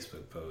a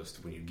Facebook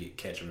post, when you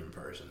catch them in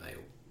person, they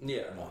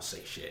won't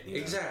say shit. You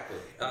know? Exactly.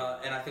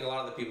 And I think a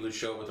lot of the people who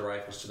show up with the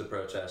rifles to the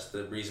protest,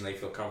 the reason they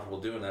feel comfortable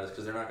doing that is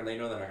because they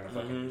know they're not going to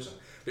fucking use them.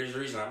 There's a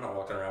reason I'm not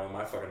walking around with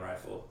my fucking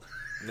rifle.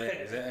 Yeah,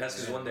 exactly. That's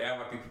because one day I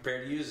might be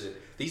prepared to use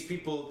it. These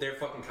people, they're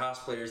fucking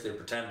cosplayers, they're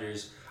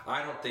pretenders.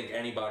 I don't think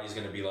anybody's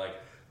going to be like,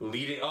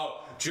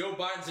 Joe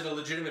Biden's a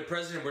legitimate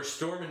president, we're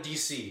storming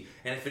DC.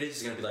 And if it is,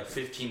 it's going to be like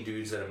 15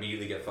 dudes that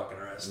immediately get fucking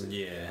arrested.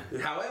 Yeah.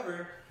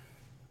 However,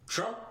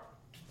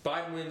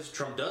 Biden wins,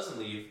 Trump doesn't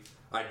leave,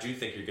 I do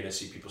think you're going to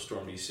see people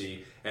storm DC,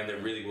 and there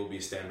really will be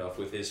a standoff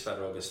with his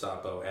federal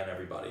Gestapo and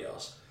everybody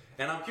else.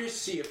 And I'm curious to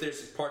see if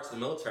there's parts of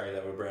the military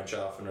that would branch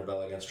off and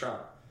rebel against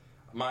Trump.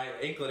 My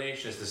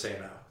inclination is to say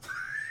no.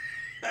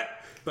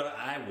 But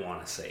I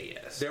want to say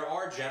yes. There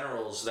are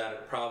generals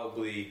that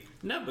probably...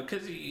 No,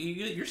 because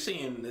you're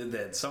seeing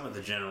that some of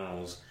the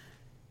generals,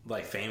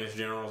 like famous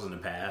generals in the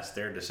past,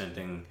 they're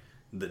dissenting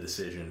the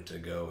decision to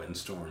go and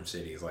storm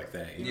cities like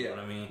that. You know what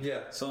I mean?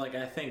 Yeah. So, like,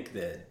 I think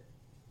that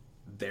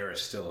there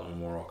is still a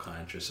moral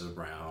conscience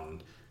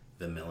around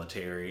the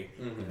military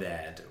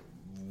that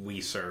we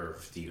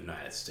serve the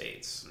United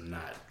States,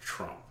 not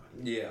Trump.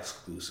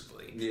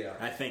 Exclusively. Yeah.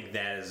 I think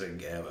that is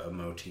a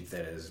motif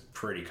that is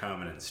pretty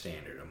common and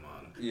standard among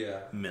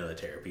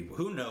military people.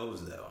 Who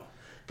knows, though?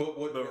 But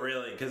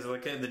really, because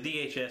like the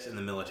DHS and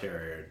the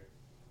military are,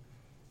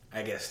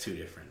 I guess, two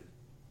different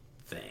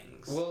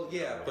things. Well,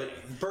 yeah, but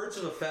birds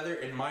of a feather,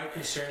 and my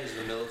concern is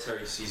the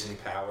military seizing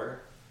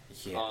power.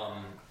 Yeah.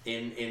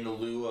 In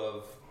lieu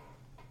of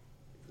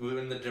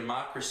when the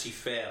democracy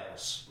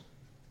fails,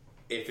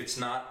 either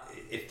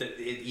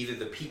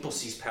the people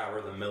seize power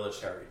or the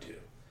military do.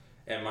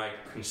 And my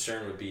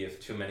concern would be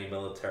if too many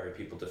military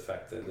people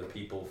defect, the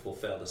people will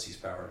fail to seize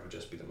power and it would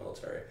just be the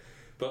military.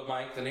 But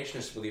my inclination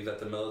is to believe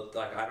that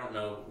I don't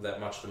know that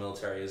much the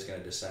military is going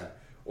to dissent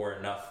or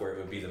enough where it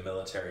would be the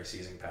military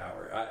seizing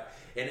power.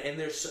 And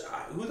there's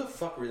who the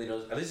fuck really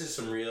knows? This is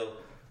some real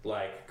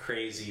like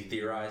crazy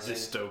theorizing,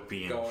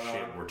 dystopian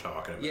shit we're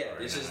talking about. Yeah,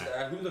 this is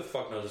who the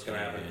fuck knows what's going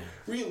to happen.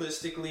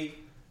 Realistically,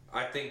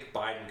 I think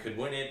Biden could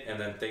win it, and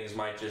then things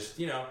might just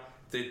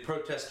the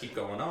protests keep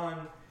going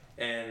on.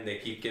 And they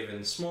keep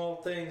giving small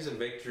things and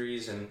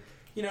victories, and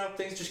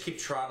things just keep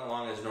trotting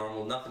along as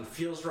normal. Nothing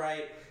feels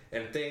right,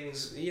 and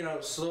things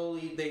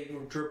slowly they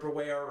drip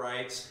away our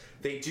rights.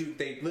 They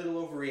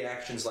little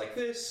overreactions like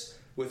this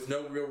with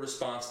no real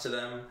response to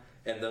them,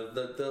 and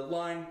the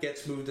line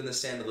gets moved in the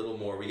sand a little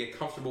more. We get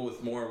comfortable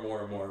with more and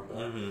more and more and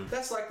more. Mm-hmm.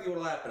 That's likely what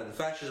will happen, and the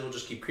fascism will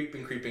just keep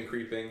creeping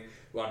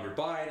under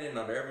Biden,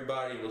 under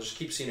everybody. We'll just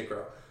keep seeing it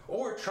grow.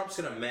 Or Trump's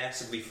going to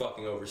massively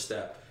fucking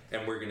overstep.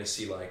 And we're going to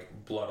see, like,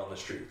 blood on the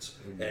streets.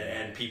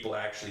 And people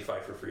actually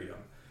fight for freedom.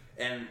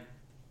 And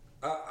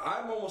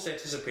I'm almost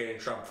anticipating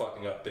Trump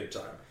fucking up big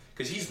time.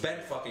 Because he's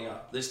been fucking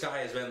up. This guy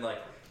has been, like,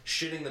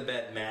 shitting the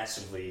bed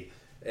massively.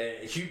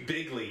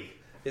 Bigly.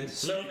 In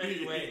so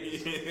many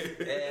ways.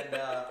 And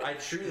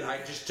I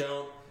just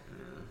don't...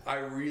 I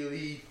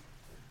really...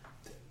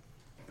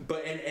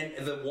 But,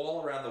 and the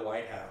wall around the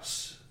White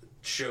House...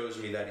 shows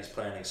me that he's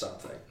planning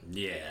something.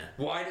 Yeah.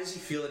 Why does he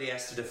feel that he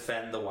has to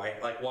defend the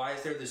White... Like, why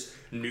is there this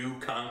new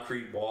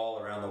concrete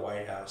wall around the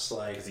White House?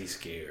 Like, because he's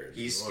scared.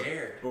 He's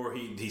scared. Or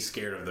he's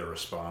scared of the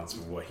response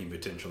of what he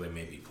potentially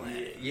may be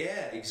planning.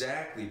 Yeah,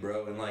 exactly,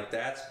 bro. And, like,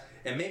 that's...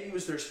 And maybe it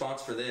was the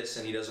response for this,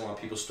 and he doesn't want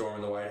people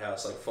storming the White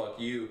House. Like, fuck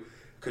you,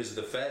 because of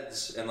the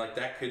feds. And, like,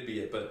 that could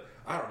be it. But,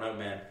 I don't know,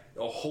 man.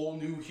 A whole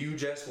new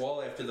huge-ass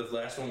wall after the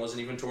last one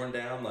wasn't even torn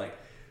down. Like...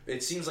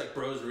 It seems like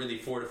bro's really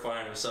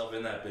fortifying himself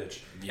in that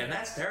bitch. Yeah. And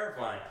that's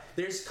terrifying.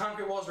 There's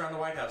concrete walls around the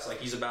White House like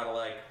he's about to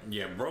like...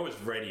 Yeah, bro is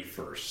ready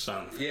for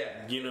something. Yeah.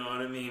 You know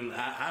what I mean?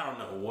 I don't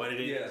know what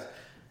it is. Yeah.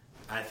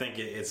 I think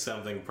it's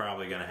something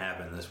probably going to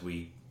happen this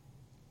week.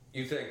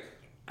 You think?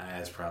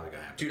 It's probably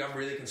going to happen. Dude, I'm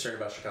really concerned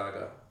about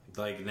Chicago.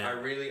 Like now, I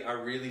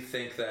really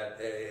think that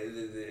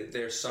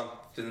there's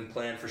something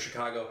planned for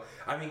Chicago.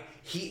 I mean,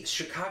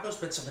 Chicago's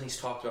been something he's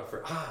talked about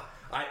for...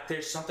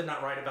 there's something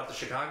not right about the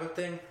Chicago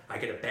thing. I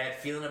get a bad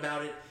feeling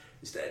about it.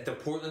 The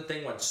Portland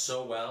thing went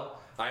so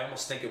well. I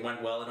almost think it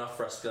went well enough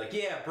for us to be like,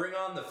 yeah, bring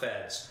on the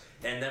feds.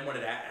 And then when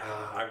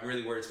I'm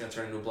really worried it's going to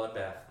turn into a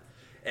bloodbath.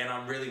 And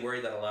I'm really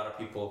worried that a lot of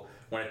people,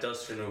 when it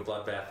does turn into a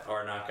bloodbath,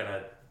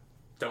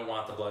 don't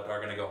want the blood, are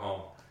going to go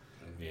home.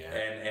 Yeah.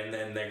 And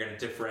then they're going to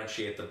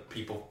differentiate the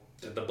people,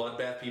 the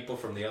bloodbath people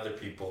from the other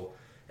people.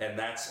 And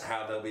that's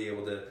how they'll be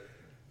able to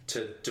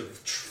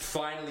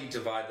finally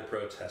divide the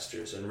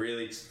protesters and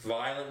really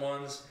violent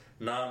ones,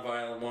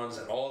 non-violent ones,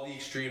 and all the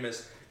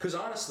extremists. Because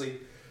honestly,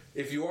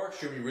 if you are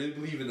extreme, you really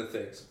believe in the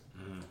things,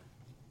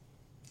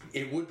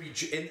 it would be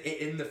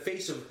in the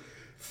face of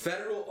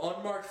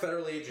unmarked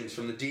federal agents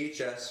from the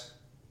DHS,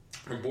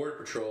 from Border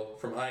Patrol,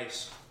 from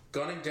ICE,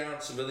 gunning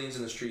down civilians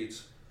in the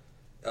streets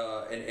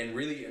and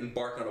really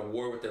embarking on a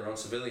war with their own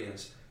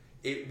civilians,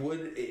 it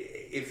would,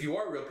 if you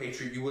are a real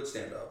patriot, you would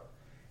stand up.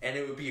 And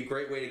it would be a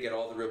great way to get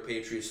all the real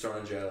patriots thrown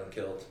in jail and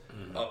killed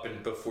up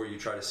and before you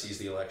try to seize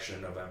the election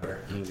in November.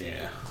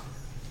 Yeah.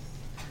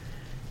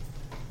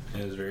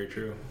 It is very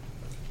true.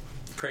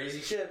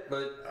 Crazy shit,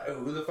 but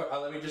who the fuck?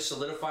 Let me just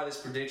solidify this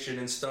prediction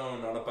in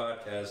stone on a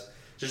podcast,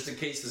 just in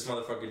case this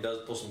motherfucker does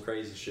pull some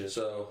crazy shit.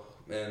 So,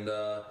 and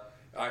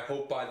I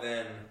hope by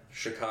then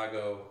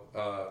Chicago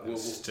will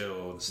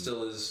still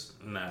is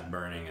not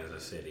burning as a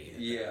city.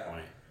 At that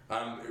point.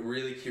 I'm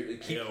really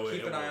curious. Keep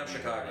an eye on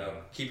Chicago.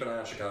 Burning. Keep an eye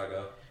on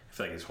Chicago. I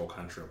feel like this whole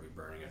country will be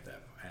burning if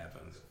that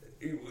happens.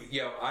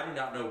 Yeah, I do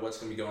not know what's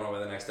going to be going on by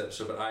the next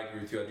episode, but I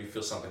agree with you. I do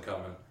feel something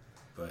coming.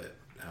 But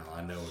all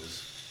I know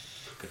is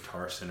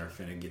Guitar Center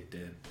finna get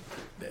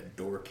that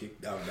door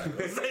kicked out. I'm not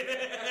gonna say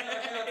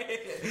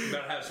that. You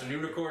better have some new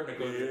recording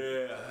equipment.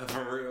 Yeah,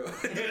 for real.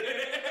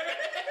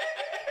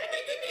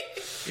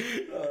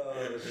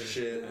 Oh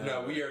shit!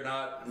 No, we are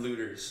not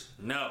looters.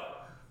 No,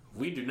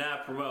 we do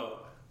not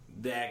promote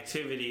the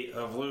activity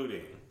of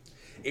looting.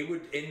 It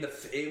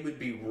would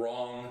be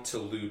wrong to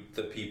loot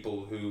the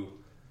people who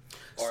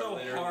are so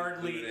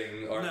hardly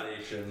looting our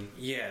nation.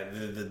 Yeah,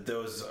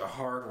 those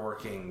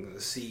hardworking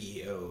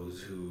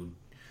CEOs who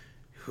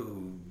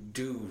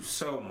do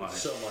so much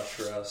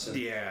for us. And,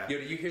 yeah. Yo,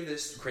 did you hear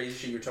this crazy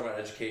shit? You were talking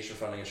about education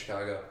funding in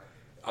Chicago.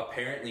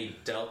 Apparently,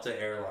 Delta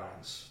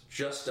Airlines,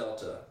 just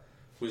Delta,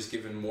 was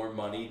given more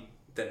money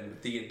than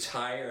the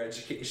entire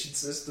education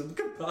system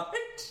combined.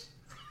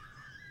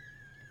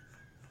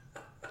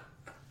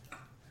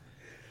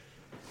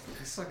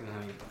 It's like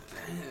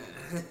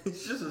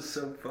it's just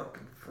so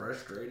fucking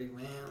frustrating,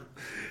 man.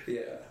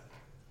 Yeah.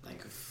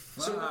 Like,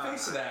 fuck. So in the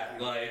face of that,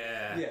 like,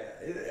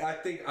 yeah I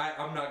think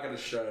I'm not gonna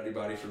shut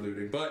anybody for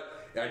looting,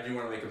 but I do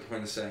want to make a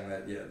point of saying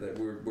that that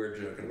we're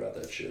joking about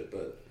that shit,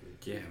 but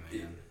yeah,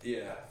 man.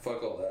 Yeah,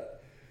 fuck all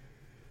that.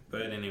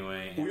 But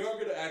anyway, we are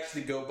gonna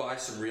actually go buy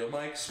some real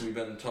mics. We've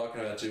been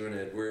talking about doing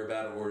it. We're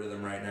about to order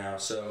them right now.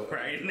 So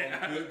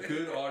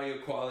good audio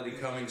quality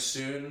coming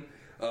soon.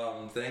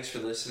 Thanks for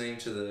listening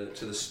to the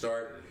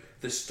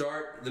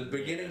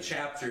beginning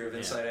chapter of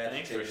Inside Agitator.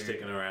 Thanks for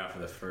sticking around for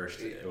the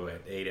first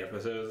 8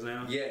 episodes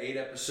now. Yeah, 8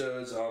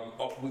 episodes.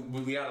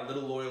 We got a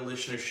little loyal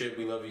listenership.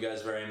 We love you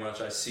guys very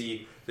much. I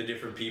see the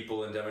different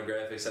people and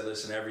demographics that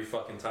listen every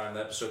fucking time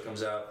the episode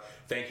comes out.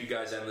 Thank you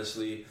guys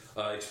endlessly,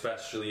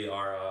 especially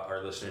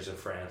our listeners in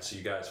France.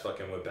 You guys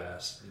fucking whip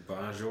ass.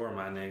 Bonjour,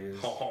 my niggas.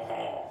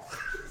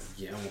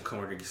 Yeah, I'm gonna come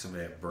over to get some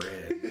of that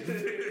bread.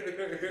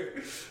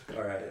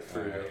 All right,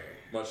 for real.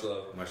 Much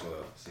love. Much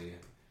love. See ya.